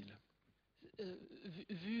inutile.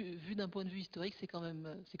 Vu d'un point de vue historique, c'est quand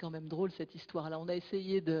même drôle cette histoire-là. On a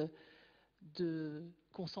essayé de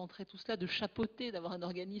concentrer tout cela, de chapeauter, d'avoir un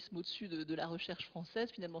organisme au-dessus de la recherche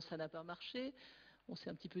française. Finalement, ça n'a pas marché. On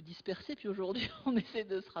s'est un petit peu dispersé, puis aujourd'hui, on essaie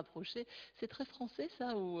de se rapprocher. C'est très français,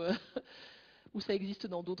 ça, ou ça existe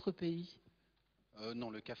dans d'autres pays?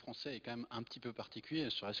 Non, le cas français est quand même un petit peu particulier,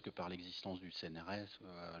 ne serait-ce que par l'existence du CNRS.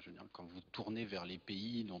 Je veux dire, quand vous tournez vers les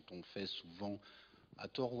pays dont on fait souvent à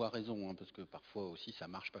tort ou à raison, hein, parce que parfois aussi ça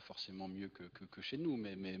marche pas forcément mieux que chez nous,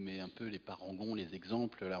 mais un peu les parangons, les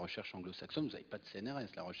exemples, la recherche anglo-saxonne, vous n'avez pas de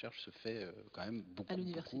CNRS, la recherche se fait quand même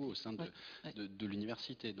beaucoup au sein de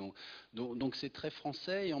l'université. Donc c'est très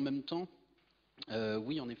français et en même temps,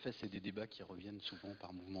 oui, en effet, c'est des débats qui reviennent souvent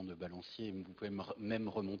par mouvement de balancier. Vous pouvez même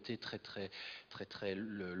remonter très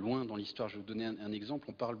loin dans l'histoire. Je vais vous donner un exemple.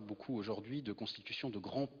 On parle beaucoup aujourd'hui de constitution de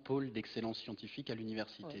grands pôles d'excellence scientifique à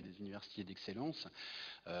l'université, des universités d'excellence.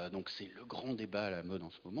 Donc c'est le grand débat à la mode en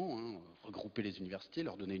ce moment. Hein. Regrouper les universités,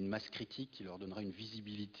 leur donner une masse critique qui leur donnera une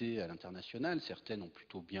visibilité à l'international. Certaines ont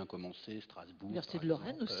plutôt bien commencé, Strasbourg. L'université de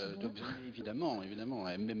Lorraine aussi. Évidemment,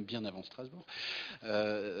 même bien avant Strasbourg.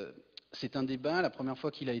 C'est un débat, la première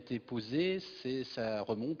fois qu'il a été posé, ça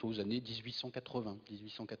remonte aux années 1880,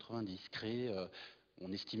 1890.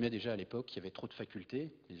 On estimait déjà à l'époque qu'il y avait trop de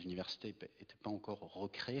facultés, les universités n'étaient pas encore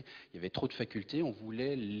recréées, il y avait trop de facultés, on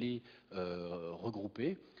voulait les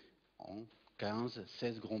regrouper en 15,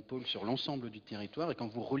 16 grands pôles sur l'ensemble du territoire. Et quand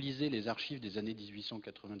vous relisez les archives des années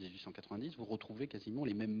 1880-1890, vous retrouvez quasiment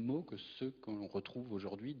les mêmes mots que ceux qu'on retrouve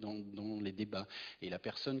aujourd'hui dans les débats. Et la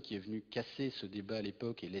personne qui est venue casser ce débat à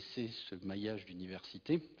l'époque et laisser ce maillage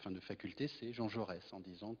d'université, enfin de faculté, c'est Jean Jaurès, en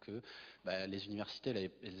disant que les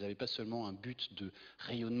universités, elles n'avaient pas seulement un but de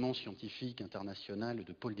rayonnement scientifique international,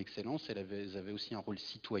 de pôle d'excellence, elles avaient aussi un rôle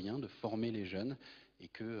citoyen de former les jeunes. Et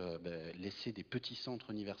que laisser des petits centres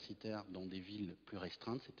universitaires dans des villes plus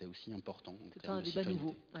restreintes, c'était aussi important. C'est un débat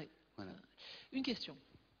nouveau. Ouais. Voilà. Une question,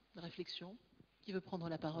 une réflexion. Qui veut prendre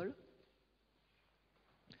la parole?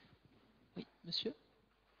 Oui, monsieur.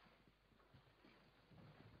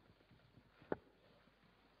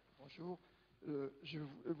 Bonjour.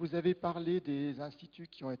 Vous avez parlé des instituts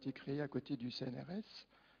qui ont été créés à côté du CNRS.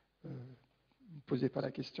 Ne me posez pas la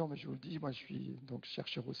question, mais je vous le dis, moi je suis donc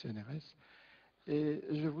chercheur au CNRS. Et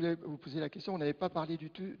je voulais vous poser la question, on n'avait pas parlé du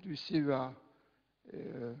tout du CEA.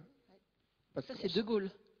 Ça c'est De Gaulle.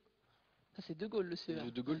 Ça c'est De Gaulle le CEA. Le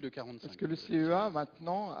De Gaulle de 45. Parce que le CEA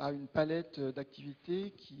maintenant a une palette d'activités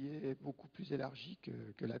qui est beaucoup plus élargie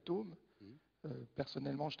que l'atome.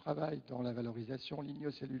 Personnellement, je travaille dans la valorisation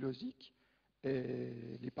lignocellulosique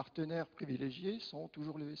et les partenaires privilégiés sont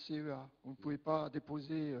toujours le CEA. Vous ne pouvez pas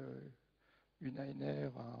déposer une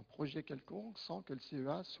ANR, un projet quelconque sans que le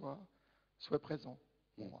CEA soit présent.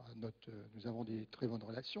 Bon, nous avons des très bonnes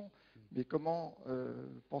relations, mais comment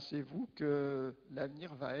pensez-vous que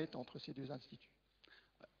l'avenir va être entre ces deux instituts?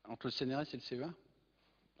 Entre le CNRS et le CEA?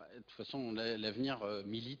 De toute façon, l'avenir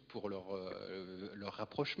milite pour leur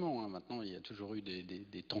rapprochement. Hein. Maintenant, il y a toujours eu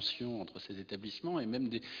des tensions entre ces établissements et même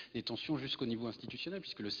des tensions jusqu'au niveau institutionnel,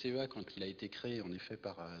 puisque le CEA, quand il a été créé en effet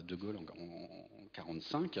par De Gaulle en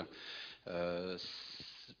 1945,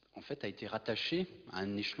 en fait, a été rattaché à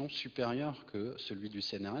un échelon supérieur que celui du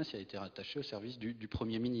CNRS, il a été rattaché au service du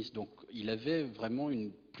Premier ministre. Donc, il avait vraiment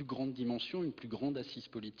une plus grande dimension, une plus grande assise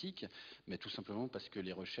politique, mais tout simplement parce que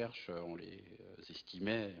les recherches, on les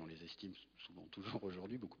estimait, et on les estime souvent toujours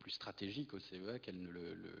aujourd'hui, beaucoup plus stratégiques au CEA qu'elles ne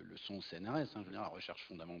le sont au CNRS. Hein. Je veux dire, la recherche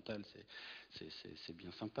fondamentale, c'est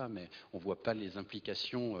bien sympa, mais on ne voit pas les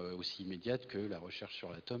implications aussi immédiates que la recherche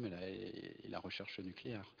sur l'atome et la recherche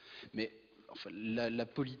nucléaire. Mais enfin, la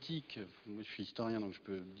politique, moi, je suis historien, donc je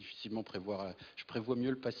peux difficilement je prévois mieux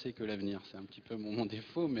le passé que l'avenir. C'est un petit peu mon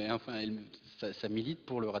défaut, mais enfin, ça milite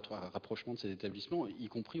pour le rapprochement de ces établissements, y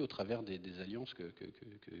compris au travers des alliances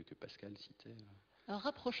que Pascal citait. Un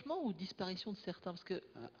rapprochement ou disparition de certains? Parce que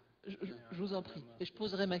je vous en prie, et je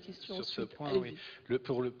poserai ma question sur ensuite. ce point, oui.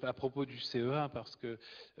 À propos du CEA, parce que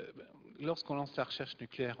lorsqu'on lance la recherche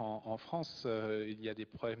nucléaire en France, il y a des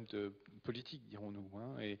problèmes de politique, dirons-nous.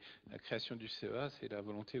 Hein, et la création du CEA, c'est la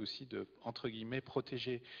volonté aussi de, entre guillemets,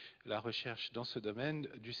 protéger la recherche dans ce domaine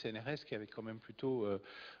du CNRS, qui avait quand même plutôt,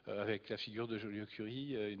 avec la figure de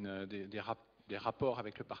Joliot-Curie, des rapports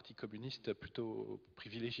avec le Parti communiste plutôt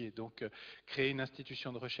privilégiés. Donc, créer une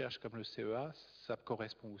institution de recherche comme le CEA, ça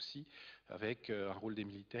correspond aussi avec un rôle des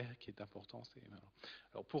militaires qui est important. Voilà.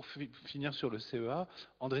 Alors, pour finir sur le CEA,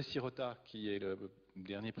 André Sirota, qui est le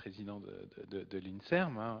dernier président de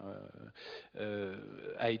l'INSERM, hein,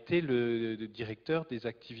 a été le directeur des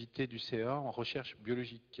activités du CEA en recherche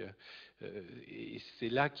biologique. Et c'est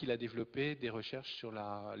là qu'il a développé des recherches sur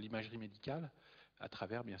l'imagerie médicale, à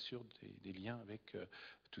travers, bien sûr, des liens avec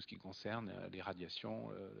tout ce qui concerne les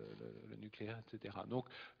radiations, le nucléaire, etc. Donc,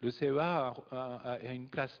 le CEA a une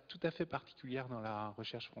place tout à fait particulière dans la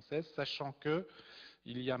recherche française, sachant qu'il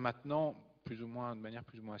y a maintenant, de manière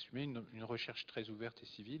plus ou moins assumée, une recherche très ouverte et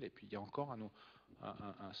civile, et puis il y a encore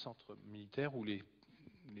un centre militaire où les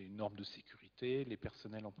normes de sécurité, les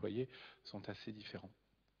personnels employés sont assez différents.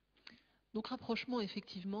 Donc, rapprochement,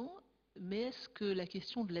 effectivement. Mais est-ce que la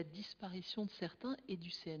question de la disparition de certains, et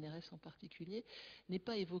du CNRS en particulier, n'est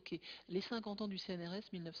pas évoquée? Les 50 ans du CNRS,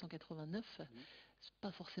 1989, ça n'a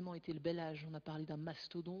pas forcément été le bel âge. On a parlé d'un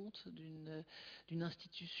mastodonte, d'une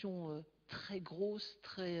institution très grosse,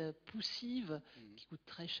 très poussive, qui coûte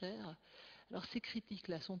très cher. Alors ces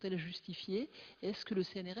critiques-là, sont-elles justifiées? Est-ce que le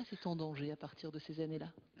CNRS est en danger à partir de ces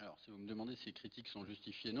années-là? Alors, si vous me demandez si les critiques sont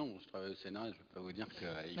justifiées, non. Je travaille au CNRS, je ne vais pas vous dire qu'il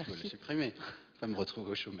faut Merci. le supprimer. Je ne vais pas me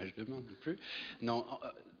retrouver au chômage demain non plus. Non,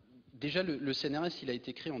 déjà, le CNRS, il a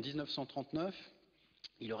été créé en 1939.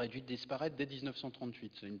 Il aurait dû disparaître dès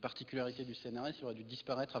 1938. C'est une particularité du CNRS, il aurait dû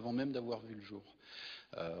disparaître avant même d'avoir vu le jour.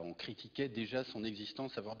 On critiquait déjà son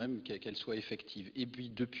existence avant même qu'elle soit effective. Et puis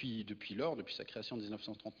depuis lors, depuis sa création en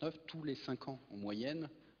 1939, tous les 5 ans en moyenne,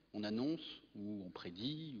 on annonce ou on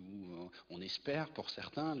prédit ou on espère pour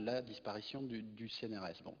certains la disparition du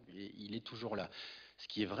CNRS. Bon, il est toujours là. Ce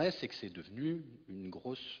qui est vrai, c'est que c'est devenu une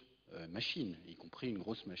grosse machine, y compris une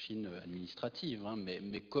grosse machine administrative, hein,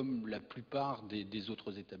 mais comme la plupart des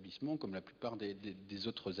autres établissements, comme la plupart des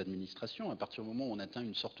autres administrations, à partir du moment où on atteint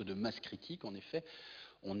une sorte de masse critique, en effet,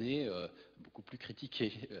 on est beaucoup plus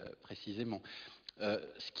critiqué, précisément.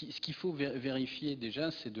 Ce qu'il faut vérifier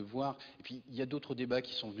déjà, c'est de voir, et puis il y a d'autres débats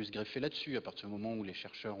qui sont venus se greffer là-dessus, à partir du moment où les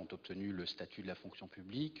chercheurs ont obtenu le statut de la fonction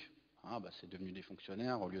publique, c'est devenu des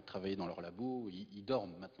fonctionnaires, au lieu de travailler dans leur labo, ils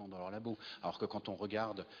dorment maintenant dans leur labo. Alors que quand on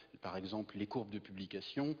regarde, par exemple, les courbes de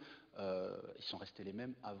publication, ils sont restés les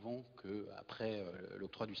mêmes avant qu'après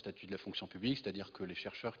l'octroi du statut de la fonction publique, c'est-à-dire que les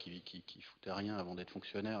chercheurs qui foutaient rien avant d'être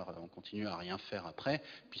fonctionnaires ont continué à rien faire après,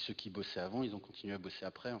 puis ceux qui bossaient avant, ils ont continué à bosser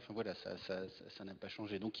après, enfin voilà, ça n'a pas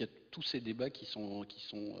changé. Donc il y a tous ces débats qui sont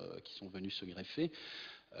venus se greffer.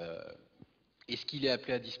 Est-ce qu'il est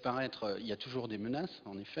appelé à disparaître? Il y a toujours des menaces,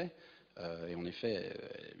 en effet. Et en effet,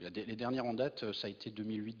 les dernières en date, ça a été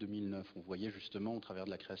 2008-2009. On voyait justement, au travers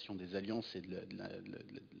de la création des alliances et de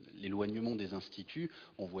l'éloignement des instituts,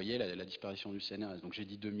 on voyait la disparition du CNRS. Donc j'ai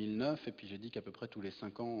dit 2009, et puis j'ai dit qu'à peu près tous les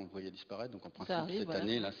 5 ans, on le voyait disparaître. Donc en principe, arrive, cette voilà.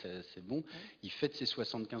 année, là, c'est bon. Ouais. Il fête ses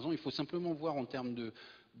 75 ans. Il faut simplement voir en termes de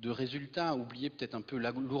résultats, oublier peut-être un peu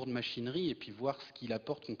la lourde machinerie et puis voir ce qu'il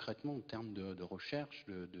apporte concrètement en termes de recherche,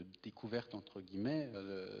 de découverte entre guillemets,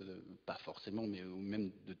 pas forcément, mais ou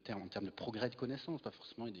même en termes de progrès de connaissances, pas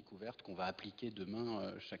forcément les découvertes qu'on va appliquer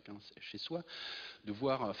demain chacun chez soi, de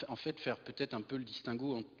voir en fait faire peut-être un peu le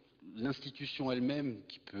distinguo entre l'institution elle-même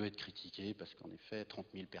qui peut être critiquée parce qu'en effet 30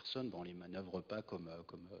 000 personnes, on les manœuvre pas comme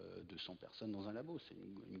 200 personnes dans un labo, c'est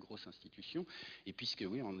une grosse institution, et puisque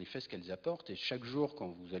oui, en effet, ce qu'elles apportent, et chaque jour quand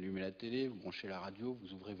vous allumez la télé, vous branchez la radio,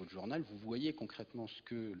 vous ouvrez votre journal, vous voyez concrètement ce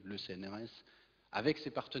que le CNRS, avec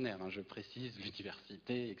ses partenaires, je précise,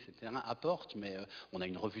 l'université, etc., apporte, mais on a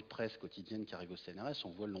une revue de presse quotidienne qui arrive au CNRS,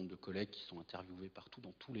 on voit le nombre de collègues qui sont interviewés partout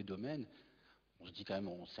dans tous les domaines, on se dit quand même,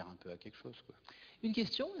 on sert un peu à quelque chose, quoi. Une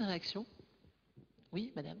question, une réaction?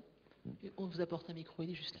 Oui, madame. On vous apporte un micro,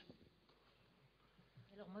 il est juste là.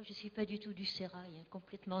 Alors moi, je ne suis pas du tout du sérail,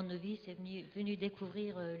 complètement novice, et venu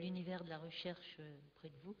découvrir l'univers de la recherche près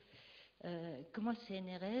de vous. Comment le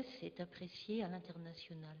CNRS est apprécié à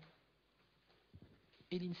l'international?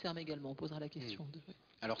 Et l'INSERM également, on posera la question.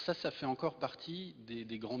 Alors ça fait encore partie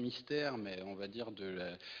des grands mystères, mais on va dire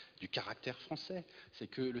du caractère français. C'est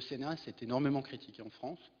que le CNRS est énormément critiqué en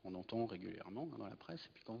France, on entend régulièrement dans la presse, et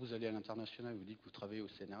puis quand vous allez à l'international, vous dites que vous travaillez au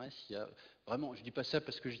CNRS, il y a vraiment, je ne dis pas ça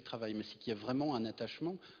parce que j'y travaille, mais c'est qu'il y a vraiment un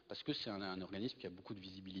attachement, parce que c'est un organisme qui a beaucoup de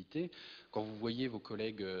visibilité. Quand vous voyez vos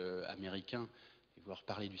collègues américains, et vous leur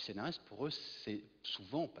parlez du CNRS, pour eux, c'est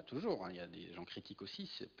souvent, pas toujours, il y a des gens critiques aussi,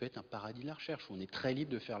 ça peut être un paradis de la recherche, où on est très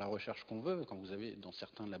libre de faire la recherche qu'on veut. Quand vous avez, dans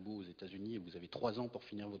certains labos aux États-Unis, vous avez 3 ans pour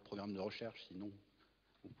finir votre programme de recherche, sinon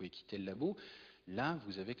vous pouvez quitter le labo. Là,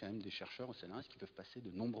 vous avez quand même des chercheurs au CNRS qui peuvent passer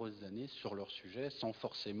de nombreuses années sur leur sujet, sans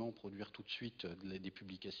forcément produire tout de suite des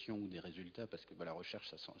publications ou des résultats, parce que la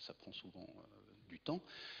recherche, ça prend souvent du temps.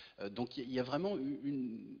 Donc il y a vraiment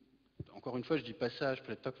encore une fois, je dis pas ça, je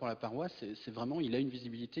plaide pas pour la paroisse, c'est vraiment, il a une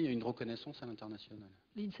visibilité, il y a une reconnaissance à l'international.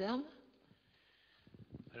 L'INSERM?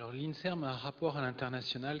 Alors l'INSERM a un rapport à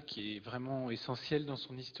l'international qui est vraiment essentiel dans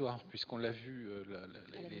son histoire, puisqu'on l'a vu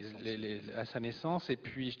à sa naissance, et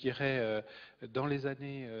puis je dirais dans les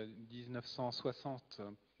années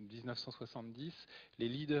 1960-1970, les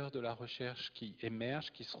leaders de la recherche qui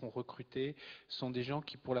émergent, qui seront recrutés, sont des gens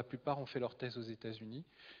qui pour la plupart ont fait leur thèse aux États-Unis,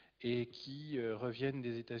 et qui reviennent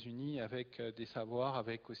des États-Unis avec des savoirs,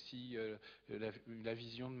 avec aussi la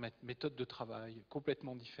vision de méthode de travail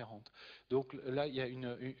complètement différente. Donc là, il y a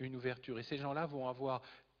une ouverture. Et ces gens-là vont avoir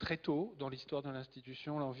très tôt, dans l'histoire de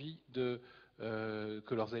l'institution, l'envie que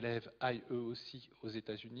leurs élèves aillent eux aussi aux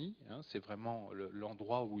États-Unis. C'est vraiment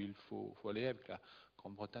l'endroit où il faut aller avec la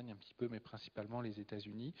Grande-Bretagne un petit peu, mais principalement les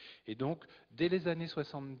États-Unis. Et donc, dès les années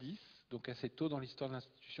 70, donc assez tôt dans l'histoire de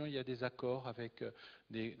l'institution, il y a des accords avec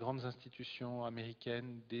des grandes institutions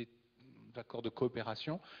américaines, des accords de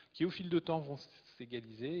coopération qui, au fil de temps, vont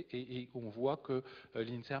s'égaliser et on voit que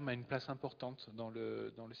l'INSERM a une place importante dans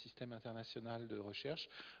le système international de recherche,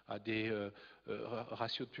 a des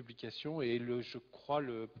ratios de publication et je crois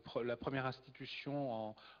la première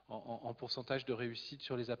institution en pourcentage de réussite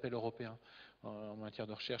sur les appels européens en matière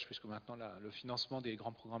de recherche, puisque maintenant le financement des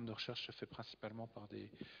grands programmes de recherche se fait principalement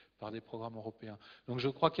par des programmes européens. Donc je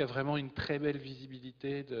crois qu'il y a vraiment une très belle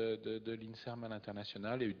visibilité de l'INSERM à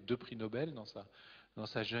l'international. Il y a eu 2 prix Nobel dans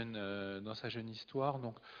sa jeune histoire.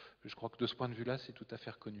 Donc je crois que de ce point de vue-là, c'est tout à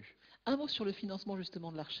fait reconnu. Un mot sur le financement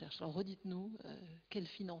justement de la recherche. Alors redites-nous, quel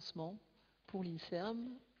financement pour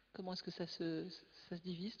l'INSERM? Comment est-ce que ça se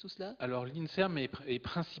divise tout cela? Alors l'INSERM est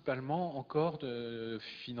principalement encore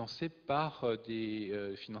financé par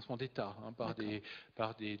des financements d'État, hein, par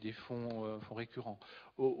des fonds récurrents.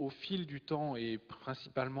 Au fil du temps et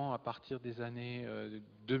principalement à partir des années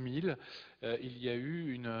 2000, il y a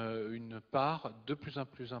eu une part de plus en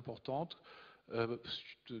plus importante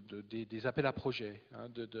des appels à projets, hein,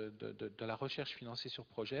 de la recherche financée sur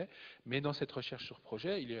projet. Mais dans cette recherche sur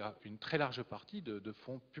projet, il y a une très large partie de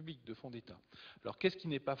fonds publics, de fonds d'État. Alors qu'est-ce qui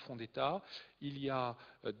n'est pas fonds d'État? Il y a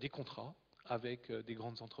des contrats avec des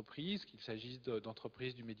grandes entreprises, qu'il s'agisse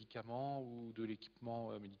d'entreprises du médicament ou de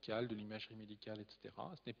l'équipement médical, de l'imagerie médicale, etc.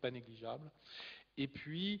 Ce n'est pas négligeable. Et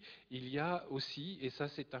puis, il y a aussi, et ça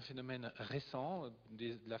c'est un phénomène récent,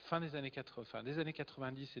 de la fin des années 80, des années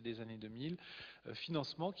 90 et des années 2000,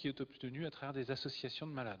 financement qui est obtenu à travers des associations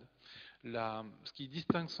de malades. Ce qui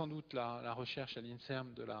distingue sans doute la recherche à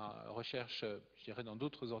l'INSERM de la recherche, je dirais, dans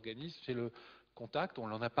d'autres organismes, c'est le contact.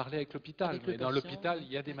 On en a parlé avec l'hôpital, mais dans l'hôpital,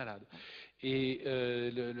 il y a des malades. Et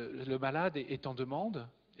le malade est en demande,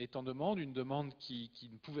 une demande qui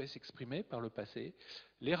ne pouvait s'exprimer par le passé.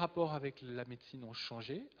 Les rapports avec la médecine ont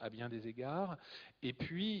changé à bien des égards. Et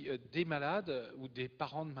puis, des malades ou des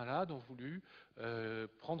parents de malades ont voulu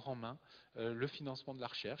prendre en main le financement de la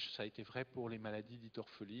recherche. Ça a été vrai pour les maladies dites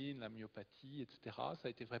orphelines, la myopathie, etc. Ça a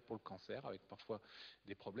été vrai pour le cancer, avec parfois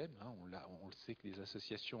des problèmes. Hein. On le sait que les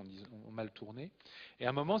associations ont mal tourné. Et à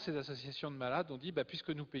un moment, ces associations de malades ont dit,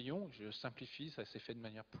 puisque nous payons, je simplifie, ça s'est fait de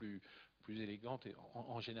manière plus élégante et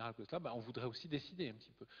en général que cela, on voudrait aussi décider un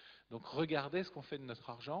petit peu. Donc regardez ce qu'on fait de notre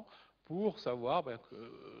argent pour savoir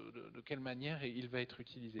de quelle manière il va être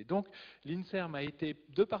utilisé. Donc l'INSERM a été,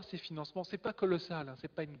 de par ses financements, c'est pas colossal, hein,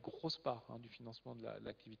 c'est pas une grosse part du financement de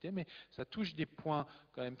l'activité, mais ça touche des points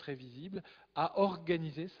quand même très visibles, à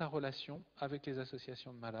organiser sa relation avec les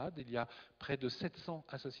associations de malades. Il y a près de 700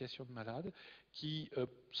 associations de malades qui,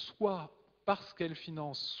 soit parce qu'elles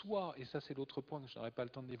financent, soit, et ça c'est l'autre point que je n'aurai pas le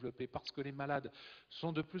temps de développer, parce que les malades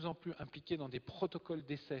sont de plus en plus impliqués dans des protocoles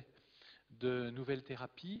d'essai de nouvelles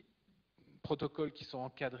thérapies, protocoles qui sont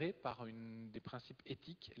encadrés par des principes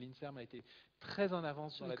éthiques. L'INSERM a été très en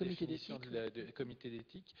avance dans la définition du comité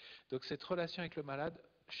d'éthique. Donc cette relation avec le malade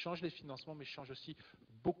change les financements, mais change aussi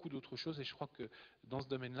beaucoup d'autres choses. Et je crois que dans ce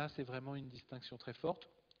domaine-là, c'est vraiment une distinction très forte.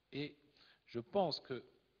 Et je pense que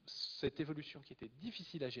cette évolution qui était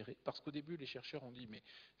difficile à gérer, parce qu'au début, les chercheurs ont dit, mais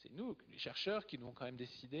c'est nous, les chercheurs, qui devons quand même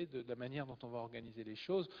décider de la manière dont on va organiser les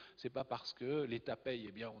choses. C'est pas parce que l'État paye,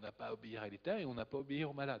 eh bien, on n'a pas à obéir à l'État et on n'a pas à obéir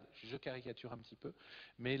aux malades. Je caricature un petit peu.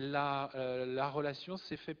 Mais la relation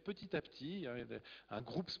s'est faite petit à petit. Un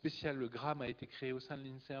groupe spécial, le GRAM, a été créé au sein de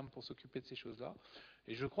l'INSERM pour s'occuper de ces choses-là.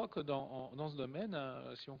 Et je crois que dans ce domaine,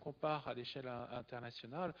 si on compare à l'échelle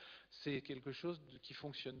internationale, c'est quelque chose qui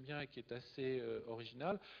fonctionne bien et qui est assez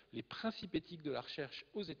original. Les principes éthiques de la recherche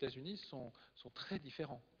aux États-Unis sont très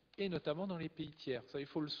différents, et notamment dans les pays tiers. Ça, il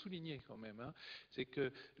faut le souligner quand même. Hein. C'est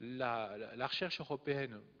que la recherche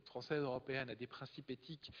européenne, française européenne, a des principes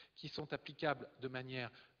éthiques qui sont applicables de manière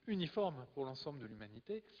uniforme pour l'ensemble de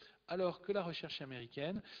l'humanité, alors que la recherche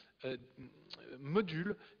américaine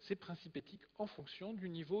module ces principes éthiques en fonction du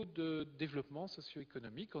niveau de développement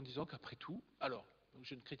socio-économique, en disant qu'après tout, alors,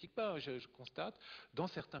 je ne critique pas, je constate, dans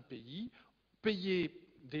certains pays, payer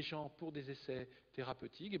des gens pour des essais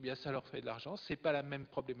thérapeutiques, eh bien ça leur fait de l'argent, c'est pas la même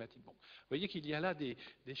problématique. Bon, vous voyez qu'il y a là des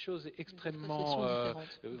choses extrêmement,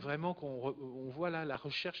 vraiment on voit là la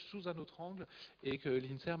recherche sous un autre angle, et que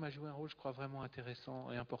l'INSERM a joué un rôle, je crois, vraiment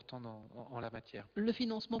intéressant et important en la matière. Le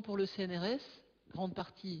financement pour le CNRS, grande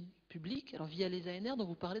partie publique, alors via les ANR, dont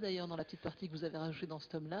vous parlez d'ailleurs dans la petite partie que vous avez rajoutée dans ce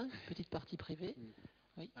tome-là, petite partie privée.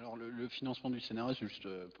 Alors le financement du CNRS, juste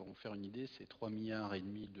pour vous faire une idée, c'est 3,5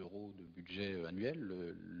 milliards d'euros de budget annuel,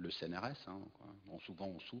 le CNRS. Hein, bon, souvent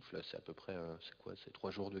on souffle, c'est à peu près, c'est quoi, c'est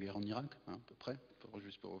 3 jours de guerre en Irak, hein, à peu près,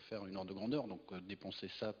 juste pour vous faire une ordre de grandeur. Donc dépenser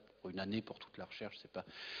ça pour une année pour toute la recherche, c'est pas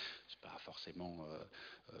forcément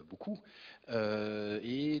beaucoup.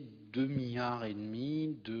 Et 2,5 milliards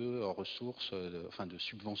de ressources, enfin de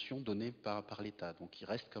subventions données par l'État. Donc il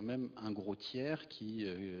reste quand même un gros tiers qui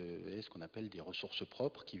est ce qu'on appelle des ressources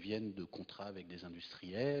propres, qui viennent de contrats avec des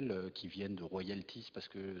industriels, qui viennent de royalties parce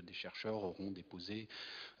que des chercheurs auront déposé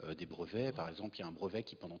des brevets. Par exemple, il y a un brevet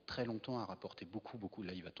qui pendant très longtemps a rapporté beaucoup,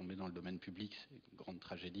 là il va tomber dans le domaine public, c'est une grande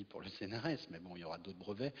tragédie pour le CNRS, mais bon, il y aura d'autres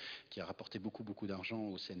brevets, qui a rapporté beaucoup d'argent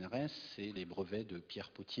au CNRS, c'est les brevets de Pierre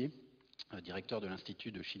Potier, directeur de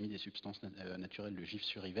l'Institut de chimie des substances naturelles de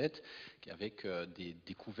Gif-sur-Yvette, avec des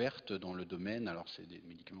découvertes dans le domaine, alors c'est des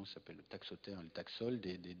médicaments qui s'appellent le taxoter et le taxol,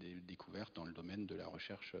 des découvertes dans le domaine de la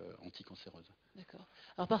recherche anticancéreuse. D'accord.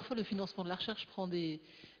 Alors parfois, le financement de la recherche prend des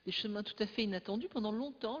chemins tout à fait inattendus. Pendant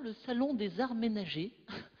longtemps, le Salon des arts ménagers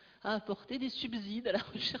a apporté des subsides à la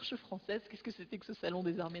recherche française. Qu'est-ce que c'était que ce Salon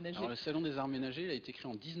des arts ménagers? Alors, le Salon des arts ménagers, il a été créé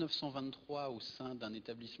en 1923 au sein d'un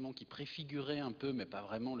établissement qui préfigurait un peu, mais pas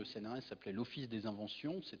vraiment, le CNRS, s'appelait l'Office des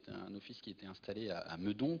inventions. C'était un office qui était installé à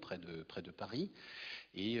Meudon, près de Paris,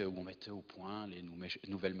 et où on mettait au point les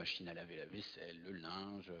nouvelles machines à laver la vaisselle, le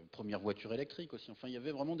linge, première voiture électrique aussi. Enfin, il y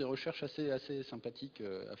avait vraiment des recherches assez sympathiques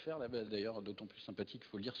à faire là-bas. D'ailleurs, d'autant plus sympathique, il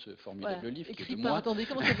faut lire ce formidable Voilà, livre qui est écrit de par, moi. attendez,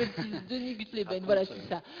 comment s'appelle-t-il? Denis Guthleben, Raconte, voilà, c'est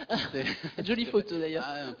ça. Jolie photo d'ailleurs.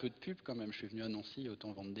 Ah, un peu de pub quand même, je suis venu à Nancy,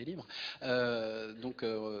 autant vendre des livres. Donc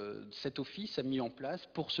cet office a mis en place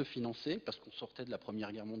pour se financer, parce qu'on sortait de la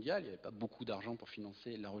Première Guerre mondiale, il n'y avait pas beaucoup d'argent pour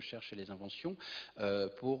financer la recherche et les inventions,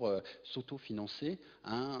 pour s'autofinancer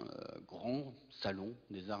un grand salon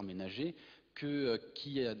des arts ménagers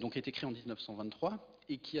qui a donc été créé en 1923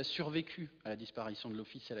 et qui a survécu à la disparition de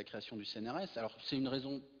l'office et à la création du CNRS. Alors c'est une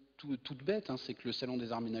raison toute bête, hein, c'est que le Salon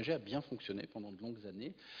des arts ménagers a bien fonctionné pendant de longues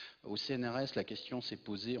années. Au CNRS, la question s'est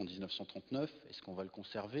posée en 1939, est-ce qu'on va le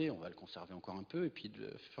conserver? On va le conserver encore un peu, et puis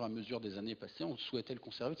au fur et à mesure des années passées, on souhaitait le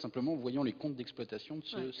conserver, tout simplement en voyant les comptes d'exploitation de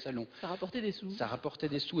ce salon. Ça rapportait des sous. Ça rapportait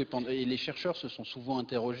des sous, et les chercheurs se sont souvent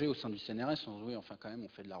interrogés au sein du CNRS, en disant, oui, enfin quand même, on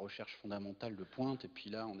fait de la recherche fondamentale de pointe, et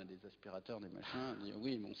puis là, on a des aspirateurs, des machins, on dit,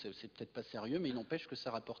 oui, bon, c'est peut-être pas sérieux, mais il n'empêche que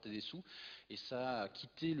ça rapportait des sous, et ça a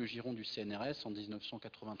quitté le giron du CNRS en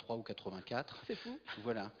 1983 ou 84. C'est fou.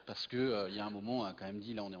 Voilà, parce que il y a un moment, on a quand même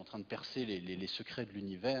dit, là, on est en train de percer les secrets de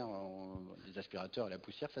l'univers, les aspirateurs et la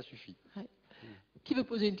poussière, ça suffit. Ouais. Qui veut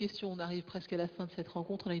poser une question? On arrive presque à la fin de cette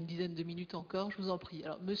rencontre, on a une dizaine de minutes encore, je vous en prie.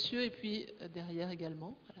 Alors, monsieur, et puis derrière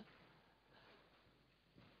également. Voilà.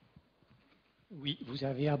 Oui, vous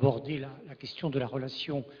avez abordé la question de la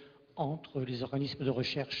relation entre les organismes de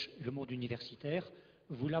recherche et le monde universitaire.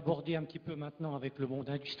 Vous l'abordez un petit peu maintenant avec le monde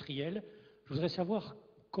industriel. Je voudrais savoir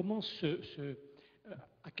comment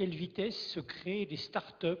à quelle vitesse se créent des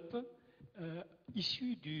start-up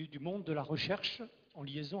issues du monde de la recherche en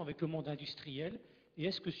liaison avec le monde industriel, et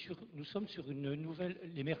est-ce que nous sommes sur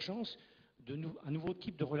l'émergence d'un nouveau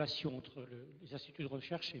type de relation entre les instituts de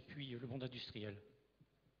recherche et puis le monde industriel?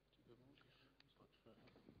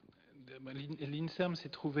 L'INSERM s'est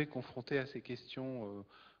trouvé confronté à ces questions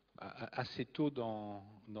assez tôt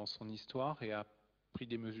dans son histoire et a pris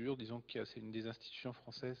des mesures. Disons que c'est une des institutions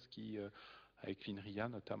françaises qui, avec l'INRIA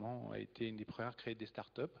notamment, a été une des premières à créer des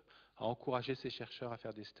start-up, a encouragé ses chercheurs à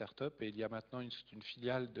faire des start-up, et il y a maintenant une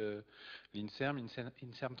filiale de l'INSERM,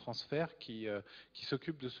 INSERM Transfer, qui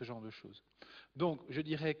s'occupe de ce genre de choses. Donc, je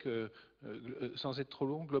dirais que, sans être trop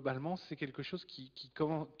long, globalement, c'est quelque chose qui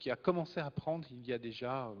a commencé à prendre il y a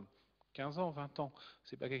déjà 15 ans, 20 ans.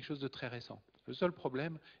 Ce n'est pas quelque chose de très récent. Le seul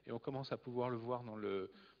problème, et on commence à pouvoir le voir dans le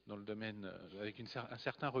domaine avec un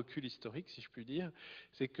certain recul historique, si je puis dire,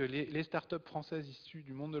 c'est que les start-up françaises issues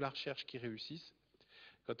du monde de la recherche qui réussissent,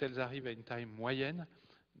 quand elles arrivent à une taille moyenne,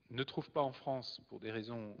 ne trouvent pas en France, pour des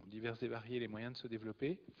raisons diverses et variées, les moyens de se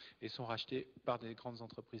développer et sont rachetées par des grandes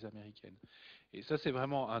entreprises américaines. Et ça, c'est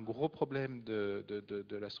vraiment un gros problème de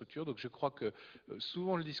la structure. Donc je crois que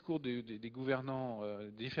souvent le discours des gouvernants,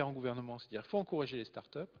 des différents gouvernements, c'est-à-dire qu'il faut encourager les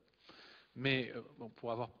start-up, mais bon,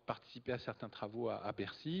 pour avoir participé à certains travaux à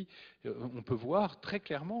Bercy, on peut voir très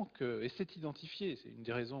clairement que, et c'est identifié, c'est une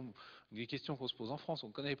des raisons, des questions qu'on se pose en France,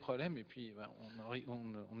 on connaît les problèmes et puis ben,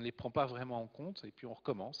 on ne les prend pas vraiment en compte et puis on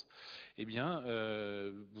recommence. Eh bien,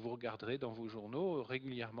 vous regarderez dans vos journaux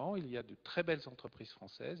régulièrement, il y a de très belles entreprises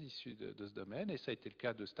françaises issues de ce domaine, et ça a été le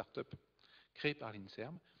cas de start-up créées par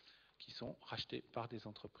l'INSERM qui sont rachetées par des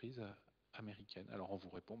entreprises américaine. Alors on vous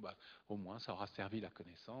répond, au moins ça aura servi la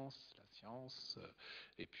connaissance, la science,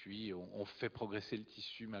 et puis on fait progresser le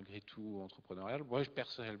tissu malgré tout entrepreneurial. Moi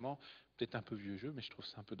personnellement, peut-être un peu vieux jeu, mais je trouve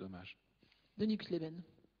ça un peu dommage. Denis Guthleben.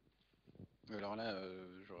 Alors là,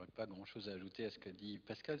 j'aurais pas grand-chose à ajouter à ce qu'a dit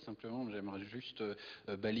Pascal. Simplement, j'aimerais juste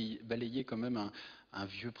balayer quand même un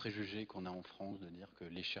vieux préjugé qu'on a en France de dire que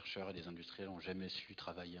les chercheurs et les industriels n'ont jamais su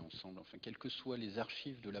travailler ensemble. Enfin, quelles que soient les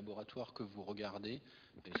archives de laboratoire que vous regardez,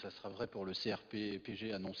 et ça sera vrai pour le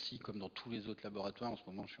CRPG à Nancy comme dans tous les autres laboratoires. En ce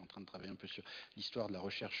moment, je suis en train de travailler un peu sur l'histoire de la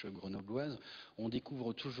recherche grenobloise. On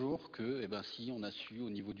découvre toujours que, si on a su au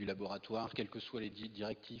niveau du laboratoire, quelles que soient les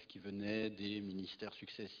directives qui venaient des ministères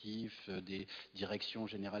successifs, des directions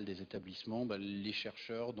générales des établissements, les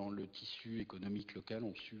chercheurs dans le tissu économique local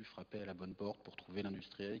ont su frapper à la bonne porte pour trouver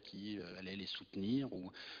l'industriel qui allait les soutenir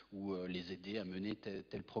ou les aider à mener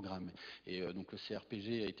tel programme. Et donc le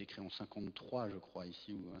CRPG a été créé en 53, je crois, ici.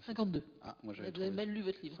 52. Ah, moi j'avais Vous avez mal lu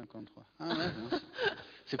votre livre. 53. Ah ouais, non,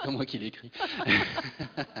 c'est pas moi qui l'ai écrit.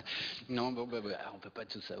 Non, bon, on peut pas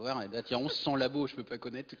tout savoir. Il y a 1100 labos, je peux pas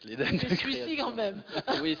connaître toutes les dates de création. Celui-ci quand même.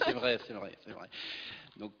 Oui, c'est vrai.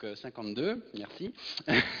 Donc 52, merci.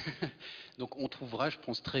 Donc on trouvera, je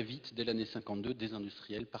pense, très vite, dès l'année 52, des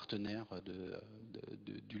industriels partenaires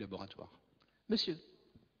du laboratoire. Monsieur.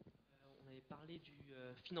 On avait parlé du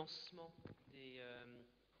financement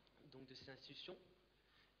de ces institutions.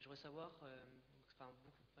 Je voudrais savoir,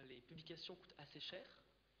 les publications coûtent assez cher.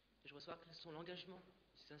 Je voudrais savoir quels sont l'engagement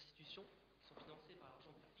de ces institutions qui sont financées par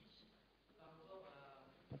l'argent public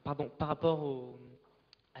par rapport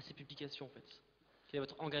à ces publications en fait. Quel est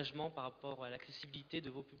votre engagement par rapport à l'accessibilité de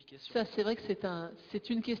vos publications? Ça, c'est vrai que c'est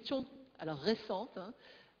une question récente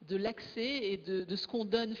de l'accès et de ce qu'on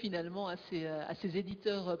donne finalement à ces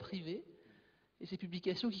éditeurs privés et ces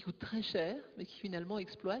publications qui coûtent très cher, mais qui finalement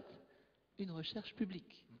exploitent une recherche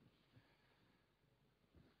publique.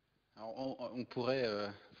 Alors on pourrait,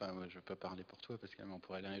 je ne vais pas parler pour toi Pascal, mais on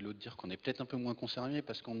pourrait l'un et l'autre dire qu'on est peut-être un peu moins concerné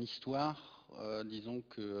parce qu'en histoire, disons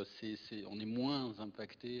que on est moins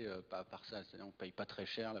impacté par ça. C'est-à-dire on ne paye pas très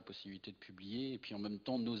cher la possibilité de publier et puis en même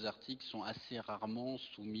temps nos articles sont assez rarement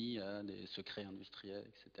soumis à des secrets industriels,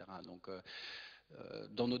 etc. Donc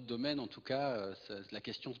dans notre domaine, en tout cas, la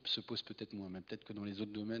question se pose peut-être moins, mais peut-être que dans les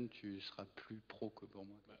autres domaines, tu seras plus pro que pour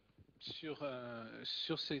moi.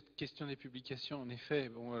 Sur cette question des publications, en effet,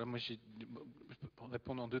 moi je peux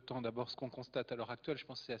répondre en deux temps. D'abord, ce qu'on constate à l'heure actuelle, je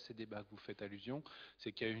pense que c'est à ces débats que vous faites allusion,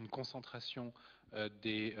 c'est qu'il y a eu une concentration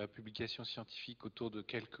des publications scientifiques autour de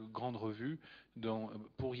quelques grandes revues, dont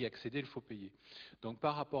pour y accéder, il faut payer. Donc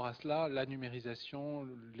par rapport à cela, la numérisation,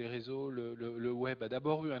 les réseaux, le web a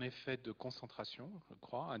d'abord eu un effet de concentration, je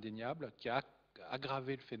crois, indéniable, qui a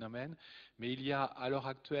aggravé le phénomène, mais il y a à l'heure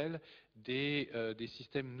actuelle des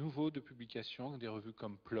systèmes nouveaux de publication, des revues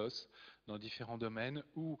comme PLOS, dans différents domaines,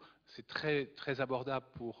 où c'est très, très abordable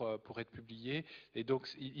pour être publié, et donc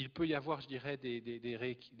il peut y avoir, je dirais, des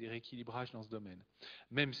rééquilibrages dans ce domaine.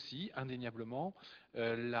 Même si, indéniablement,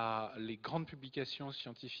 les grandes publications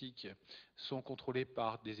scientifiques sont contrôlées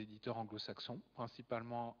par des éditeurs anglo-saxons,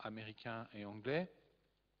 principalement américains et anglais,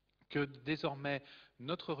 que désormais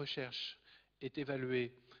notre recherche est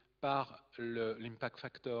évaluée par l'impact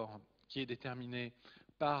factor qui est déterminé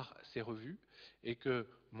par ces revues, et que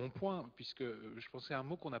mon point, puisque je pensais à un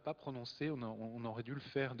mot qu'on n'a pas prononcé, on aurait dû le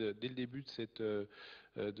faire dès le début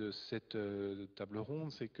de cette table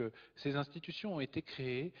ronde, c'est que ces institutions ont été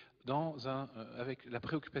créées avec la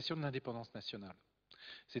préoccupation de l'indépendance nationale.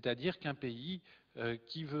 C'est-à-dire qu'un pays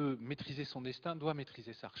qui veut maîtriser son destin doit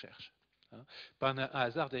maîtriser sa recherche. Pas un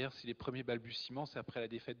hasard d'ailleurs si les premiers balbutiements c'est après la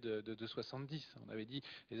défaite de 70. On avait dit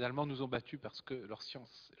les Allemands nous ont battus parce que leur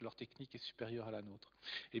science, leur technique est supérieure à la nôtre.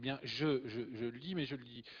 Eh bien je le dis, mais je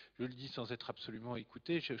le dis sans être absolument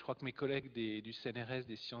écouté. Je crois que mes collègues du CNRS,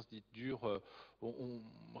 des sciences dites dures, on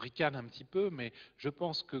ricane un petit peu, mais je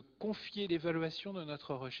pense que confier l'évaluation de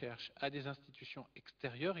notre recherche à des institutions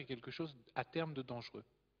extérieures est quelque chose à terme de dangereux.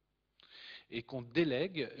 Et qu'on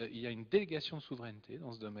délègue, il y a une délégation de souveraineté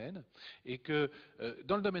dans ce domaine, et que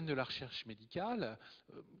dans le domaine de la recherche médicale,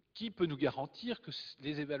 qui peut nous garantir que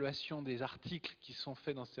les évaluations des articles qui sont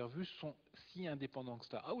faits dans ces revues sont si indépendants que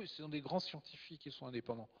ça? Ah oui, ce sont des grands scientifiques qui sont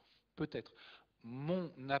indépendants. Peut-être.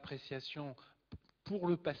 Mon appréciation pour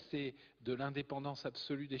le passé de l'indépendance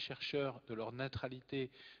absolue des chercheurs, de leur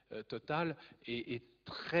neutralité totale, est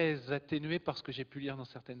très atténuée par ce que j'ai pu lire dans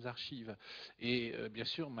certaines archives. Et bien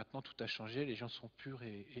sûr, maintenant tout a changé, les gens sont purs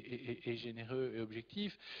et généreux et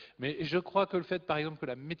objectifs. Mais je crois que le fait, par exemple, que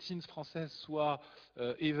la médecine française soit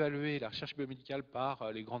évaluée, la recherche biomédicale,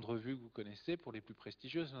 par les grandes revues que vous connaissez, pour les plus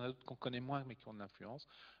prestigieuses, il y en a d'autres qu'on connaît moins mais qui ont de l'influence,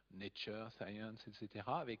 Nature, Science, etc.,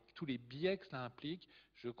 avec tous les biais que cela implique,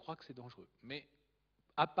 je crois que c'est dangereux. Mais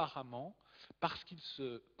apparemment, parce qu'ils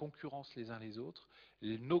se concurrencent les uns les autres,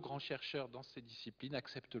 nos grands chercheurs dans ces disciplines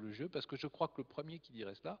acceptent le jeu, parce que je crois que le premier qui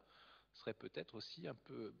dirait cela serait peut-être aussi un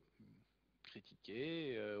peu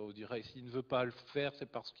critiqué. On dirait s'il ne veut pas le faire, c'est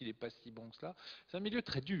parce qu'il n'est pas si bon que cela. C'est un milieu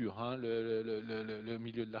très dur, hein, le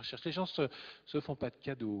milieu de la recherche. Les gens se font pas de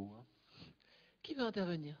cadeaux. Hein. Qui veut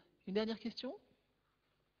intervenir? Une dernière question?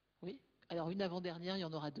 Oui. Alors une avant-dernière, il y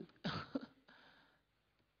en aura deux.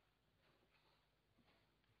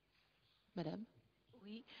 Madame?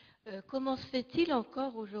 Oui. Comment se fait-il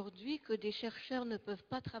encore aujourd'hui que des chercheurs ne peuvent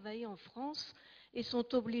pas travailler en France et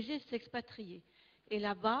sont obligés de s'expatrier? Et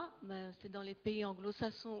là-bas, c'est dans les pays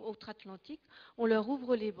anglo-saxons outre-Atlantique, on leur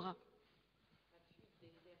ouvre les bras.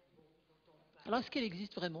 Alors est-ce qu'elle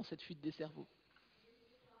existe vraiment, cette fuite des cerveaux?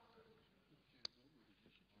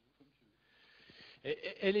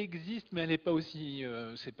 Elle existe, mais elle n'est pas aussi.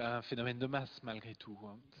 C'est pas un phénomène de masse malgré tout.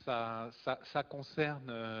 Hein. Ça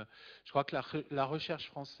concerne. Je crois que la recherche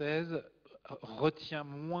française retient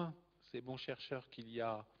moins ces bons chercheurs qu'il y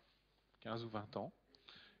a 15 ou 20 ans.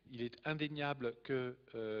 Il est indéniable que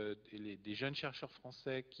des jeunes chercheurs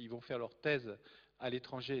français qui vont faire leur thèse à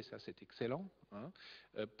l'étranger, et ça c'est excellent, hein,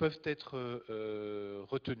 peuvent être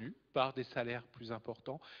retenus par des salaires plus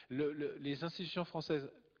importants. Les institutions françaises,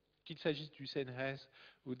 qu'il s'agisse du CNRS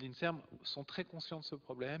ou de l'INSERM, sont très conscients de ce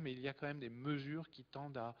problème et il y a quand même des mesures qui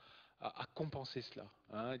tendent à compenser cela.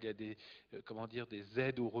 Hein. Il y a des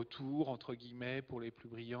aides au retour, entre guillemets, pour les plus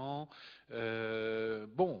brillants.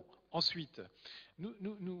 Bon, ensuite,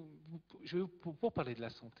 pour parler de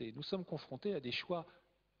la santé, nous sommes confrontés à des choix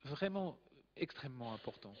vraiment extrêmement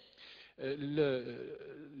importants.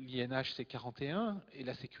 L'INH, c'est 41, et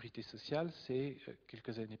la sécurité sociale, c'est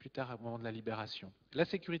quelques années plus tard, au moment de la libération. La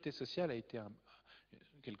sécurité sociale a été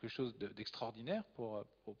quelque chose d'extraordinaire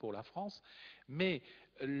pour la France, mais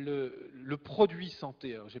le produit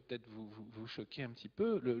santé, alors je vais peut-être vous choquer un petit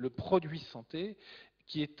peu, le produit santé,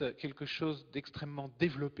 qui est quelque chose d'extrêmement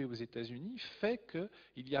développé aux États-Unis, fait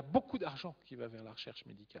qu'il y a beaucoup d'argent qui va vers la recherche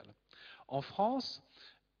médicale. En France,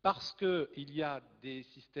 parce qu'il y a des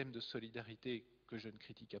systèmes de solidarité que je ne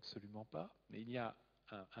critique absolument pas, mais il y a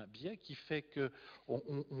un biais qui fait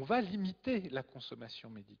qu'on va limiter la consommation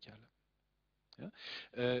médicale.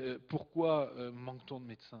 Pourquoi manque-t-on de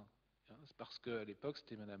médecins? C'est parce qu'à l'époque,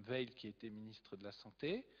 c'était Mme Veil qui était ministre de la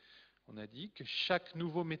Santé. On a dit que chaque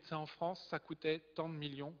nouveau médecin en France, ça coûtait tant de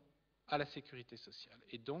millions à la sécurité sociale.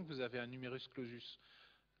 Et donc, vous avez un numerus clausus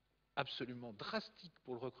absolument drastique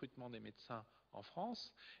pour le recrutement des médecins en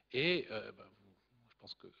France. Et je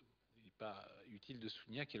pense qu'il n'est pas utile de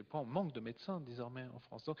souligner à quel point on manque de médecins désormais en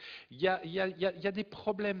France. Donc, il y a des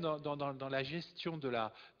problèmes dans la gestion de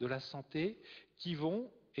la santé qui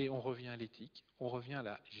vont, et on revient à l'éthique, on revient à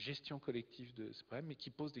la gestion collective de ce problème, mais qui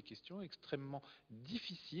posent des questions extrêmement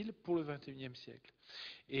difficiles pour le XXIe siècle.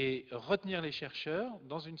 Et retenir les chercheurs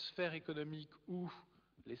dans une sphère économique où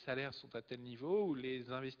les salaires sont à tel niveau, où les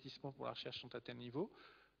investissements pour la recherche sont à tel niveau,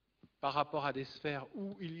 par rapport à des sphères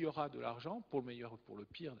où il y aura de l'argent, pour le meilleur ou pour le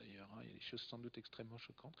pire d'ailleurs, hein, il y a des choses sans doute extrêmement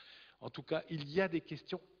choquantes. En tout cas, il y a des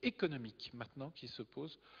questions économiques maintenant qui se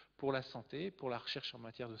posent pour la santé, pour la recherche en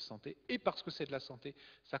matière de santé, et parce que c'est de la santé,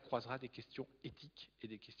 ça croisera des questions éthiques et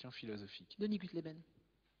des questions philosophiques. Denis Guthleben.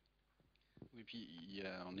 Oui, puis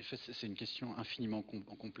en effet, c'est une question infiniment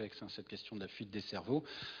complexe, hein, cette question de la fuite des cerveaux.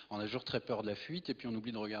 On a toujours très peur de la fuite, et puis on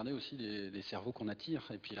oublie de regarder aussi les cerveaux qu'on attire.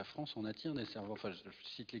 Et puis la France, on attire des cerveaux. Enfin, je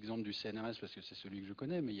cite l'exemple du CNRS parce que c'est celui que je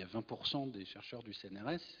connais, mais il y a 20% des chercheurs du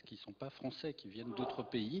CNRS qui ne sont pas français, qui viennent d'autres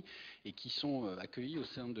pays et qui sont accueillis au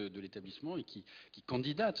sein de l'établissement et qui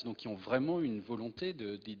candidatent, donc qui ont vraiment une volonté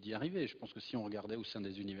d'y arriver. Je pense que si on regardait au sein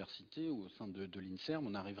des universités ou au sein de l'INSERM,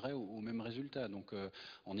 on arriverait au même résultat. Donc,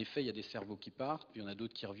 en effet, il y a des cerveaux qui partent, puis il y en a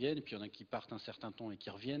d'autres qui reviennent, et puis il y en a qui partent un certain temps et qui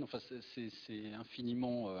reviennent. Enfin, c'est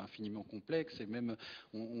infiniment complexe. Et même,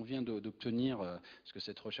 on vient d'obtenir, parce que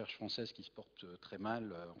cette recherche française qui se porte très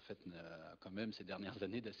mal, en fait, a quand même ces dernières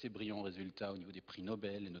années d'assez brillants résultats au niveau des prix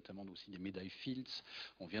Nobel, et notamment aussi des médailles Fields.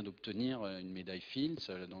 On vient d'obtenir une médaille Fields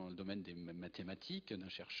dans le domaine des mathématiques d'un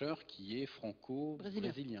chercheur qui est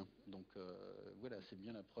franco-brésilien. Donc voilà, c'est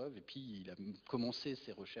bien la preuve. Et puis il a commencé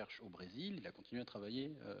ses recherches au Brésil, il a continué à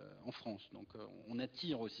travailler en France. sens. Donc on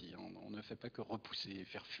attire aussi, hein, on ne fait pas que repousser et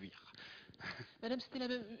faire fuir. Madame, c'était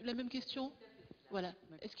la même question? Voilà.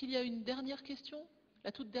 Est-ce qu'il y a une dernière question?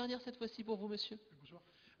 La toute dernière cette fois-ci pour vous, monsieur. Bonsoir.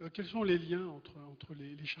 Quels sont les liens entre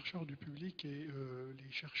les chercheurs du public et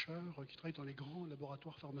les chercheurs qui travaillent dans les grands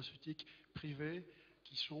laboratoires pharmaceutiques privés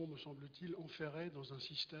qui sont, me semble-t-il, enferrés dans un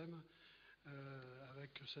système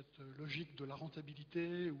avec cette logique de la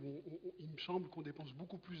rentabilité où il me semble qu'on dépense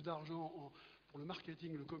beaucoup plus d'argent pour le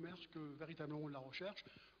marketing, le commerce que véritablement de la recherche,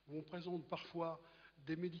 où on présente parfois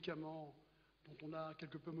des médicaments dont on a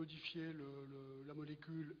quelque peu modifié la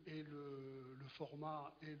molécule et le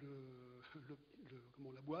format et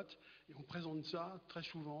la boîte, et on présente ça très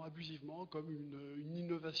souvent, abusivement, comme une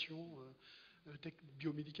innovation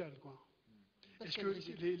biomédicale, quoi. Est-ce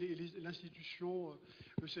que l'institution,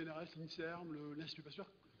 le CNRS, l'INSERM, l'Institut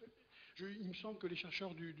Pasteur, il me semble que les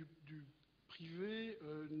chercheurs du privé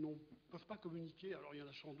ne peuvent pas communiquer, alors il y en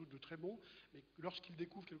a sans doute de très bons, mais lorsqu'ils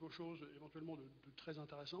découvrent quelque chose éventuellement de très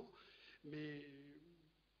intéressant, mais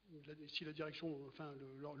si la direction, enfin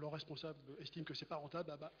leur responsable estime que c'est pas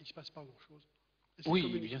rentable, il ne se passe pas grand-chose.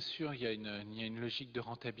 Oui, bien sûr, il y a une logique de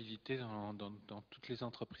rentabilité dans toutes les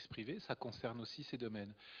entreprises privées. Ça concerne aussi ces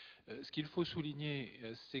domaines. Ce qu'il faut souligner,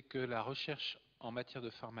 c'est que la recherche en matière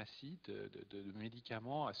de pharmacie, de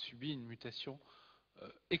médicaments, a subi une mutation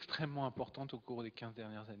extrêmement importante au cours des 15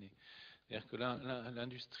 dernières années. C'est-à-dire que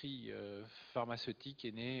l'industrie pharmaceutique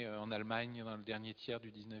est née en Allemagne dans le dernier tiers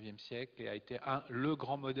du 19e siècle et a été le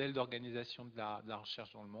grand modèle d'organisation de la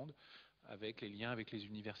recherche dans le monde, avec les liens avec les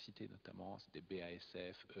universités notamment, des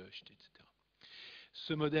BASF, etc.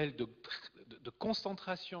 Ce modèle de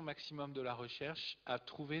concentration maximum de la recherche a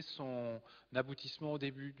trouvé son aboutissement au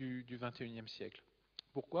début du 21e siècle.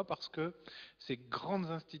 Pourquoi? Parce que ces grandes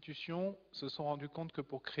institutions se sont rendues compte que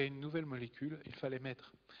pour créer une nouvelle molécule, il fallait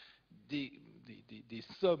mettre des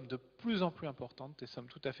sommes de plus en plus importantes, des sommes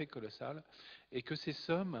tout à fait colossales, et que ces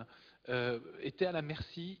sommes étaient à la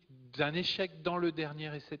merci d'un échec dans le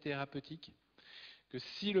dernier essai thérapeutique, que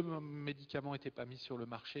si le médicament n'était pas mis sur le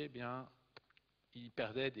marché, eh bien, il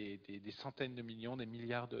perdait des centaines de millions, des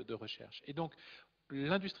milliards de recherches. Et donc,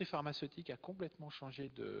 l'industrie pharmaceutique a complètement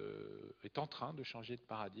changé est en train de changer de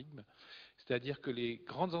paradigme, c'est-à-dire que les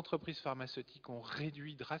grandes entreprises pharmaceutiques ont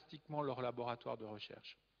réduit drastiquement leurs laboratoires de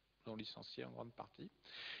recherche, ont licencié en grande partie.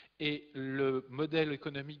 Et le modèle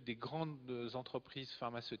économique des grandes entreprises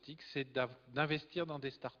pharmaceutiques, c'est d'investir dans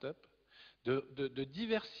des startups, de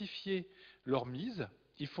diversifier leur mise.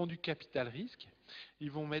 Ils font du capital risque,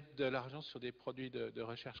 ils vont mettre de l'argent sur des produits de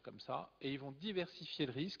recherche comme ça, et ils vont diversifier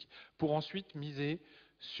le risque pour ensuite miser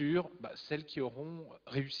sur celles qui auront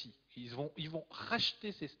réussi. Ils vont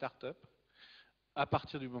racheter ces startups à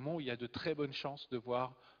partir du moment où il y a de très bonnes chances de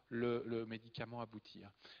voir le médicament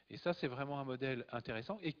aboutir. Et ça, c'est vraiment un modèle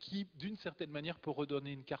intéressant et qui, d'une certaine manière, peut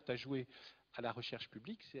redonner une carte à jouer à la recherche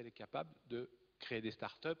publique si elle est capable de créer des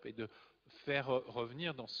startups et de faire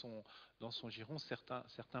revenir dans son giron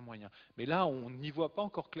certains moyens. Mais là, on n'y voit pas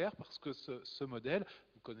encore clair parce que ce modèle,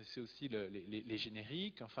 vous connaissez aussi les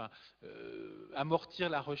génériques, enfin, amortir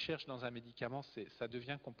la recherche dans un médicament, ça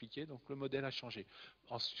devient compliqué, donc le modèle a changé.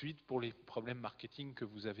 Ensuite, pour les problèmes marketing que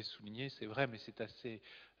vous avez soulignés, c'est vrai, mais c'est assez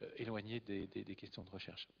éloigné des questions de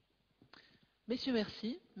recherche. Messieurs,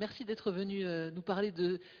 merci. Merci d'être venus nous parler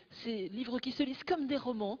de ces livres qui se lisent comme des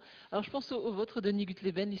romans. Alors, je pense au vôtre, Denis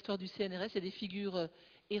Guthleben, l'histoire du CNRS. Il y a des figures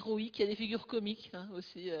héroïques, il y a des figures comiques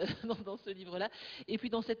aussi dans ce livre-là. Et puis,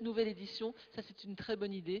 dans cette nouvelle édition, ça, c'est une très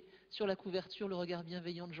bonne idée, sur la couverture, le regard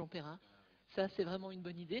bienveillant de Jean Perrin. Ça, c'est vraiment une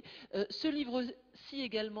bonne idée. Ce livre-ci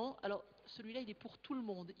également, alors, celui-là, il est pour tout le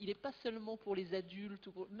monde. Il n'est pas seulement pour les adultes,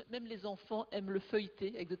 même les enfants aiment le feuilleter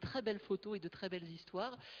avec de très belles photos et de très belles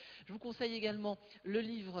histoires. Je vous conseille également le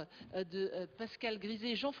livre de Pascal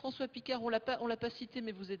Griset et Jean-François Picard. On l'a pas cité,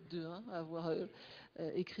 mais vous êtes deux à avoir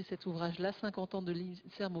écrit cet ouvrage-là, 50 ans de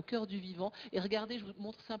l'INSERM au cœur du vivant. Et regardez, je vous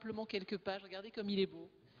montre simplement quelques pages. Regardez comme il est beau.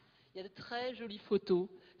 Il y a de très jolies photos.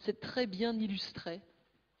 C'est très bien illustré.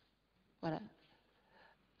 Voilà.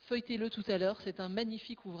 Feuilletez-le tout à l'heure, c'est un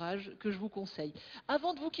magnifique ouvrage que je vous conseille.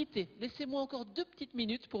 Avant de vous quitter, laissez-moi encore 2 petites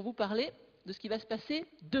minutes pour vous parler de ce qui va se passer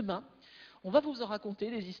demain. On va vous en raconter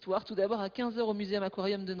des histoires. Tout d'abord, à 15 h au Muséum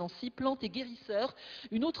Aquarium de Nancy, plantes et guérisseurs.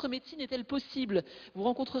 Une autre médecine est-elle possible? Vous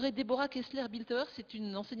rencontrerez Déborah Kessler-Bilter, c'est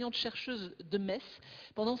une enseignante-chercheuse de Metz.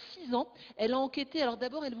 Pendant 6 ans, elle a enquêté. Alors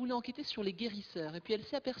d'abord, elle voulait enquêter sur les guérisseurs. Et puis elle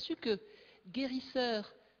s'est aperçue que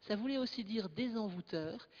guérisseurs, ça voulait aussi dire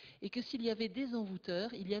désenvoûteurs, et que s'il y avait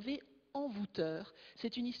désenvoûteurs, il y avait envoûteur.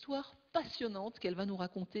 C'est une histoire passionnante qu'elle va nous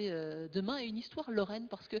raconter demain, et une histoire lorraine,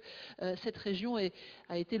 parce que cette région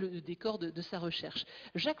a été le décor de sa recherche.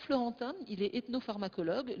 Jacques Florentin, il est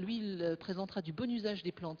ethnopharmacologue, lui il présentera du bon usage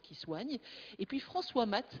des plantes qui soignent. Et puis François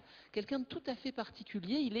Matte, quelqu'un de tout à fait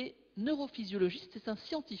particulier, il est neurophysiologiste, c'est un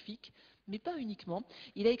scientifique, mais pas uniquement.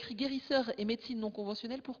 Il a écrit Guérisseur et médecine non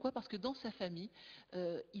conventionnelle. Pourquoi? Parce que dans sa famille,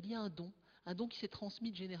 il y a un don qui s'est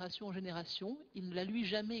transmis de génération en génération. Il ne l'a lui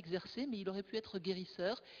jamais exercé, mais il aurait pu être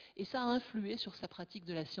guérisseur, et ça a influé sur sa pratique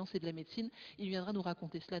de la science et de la médecine. Il viendra nous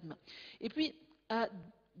raconter cela demain. Et puis, à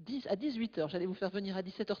 18h, j'allais vous faire venir à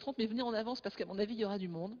 17h30, mais venez en avance parce qu'à mon avis, il y aura du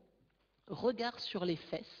monde. Regard sur les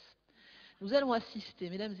fesses. Nous allons assister,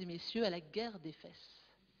 mesdames et messieurs, à la guerre des fesses.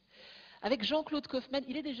 Avec Jean-Claude Kaufmann,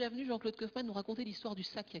 il est déjà venu, Jean-Claude Kaufmann, nous raconter l'histoire du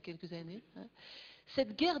sac il y a quelques années.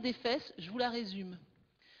 Cette guerre des fesses, je vous la résume.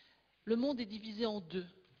 Le monde est divisé en deux.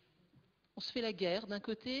 On se fait la guerre. D'un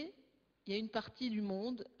côté, il y a une partie du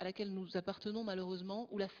monde à laquelle nous appartenons malheureusement,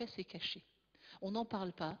 où la fesse est cachée. On n'en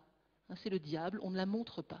parle pas, c'est le diable, on ne la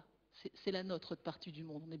montre pas. C'est la nôtre partie du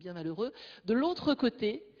monde, on est bien malheureux. De l'autre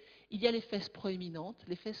côté, il y a les fesses proéminentes,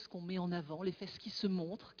 les fesses qu'on met en avant, les fesses qui se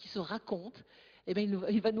montrent, qui se racontent. Eh bien,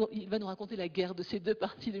 il va nous raconter la guerre de ces deux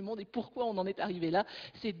parties du monde et pourquoi on en est arrivé là.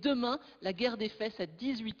 C'est demain, la guerre des fesses à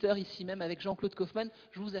 18h ici même avec Jean-Claude Kaufmann.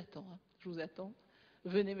 Je vous attends, je vous attends.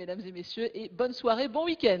 Venez mesdames et messieurs et bonne soirée, bon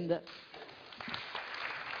week-end.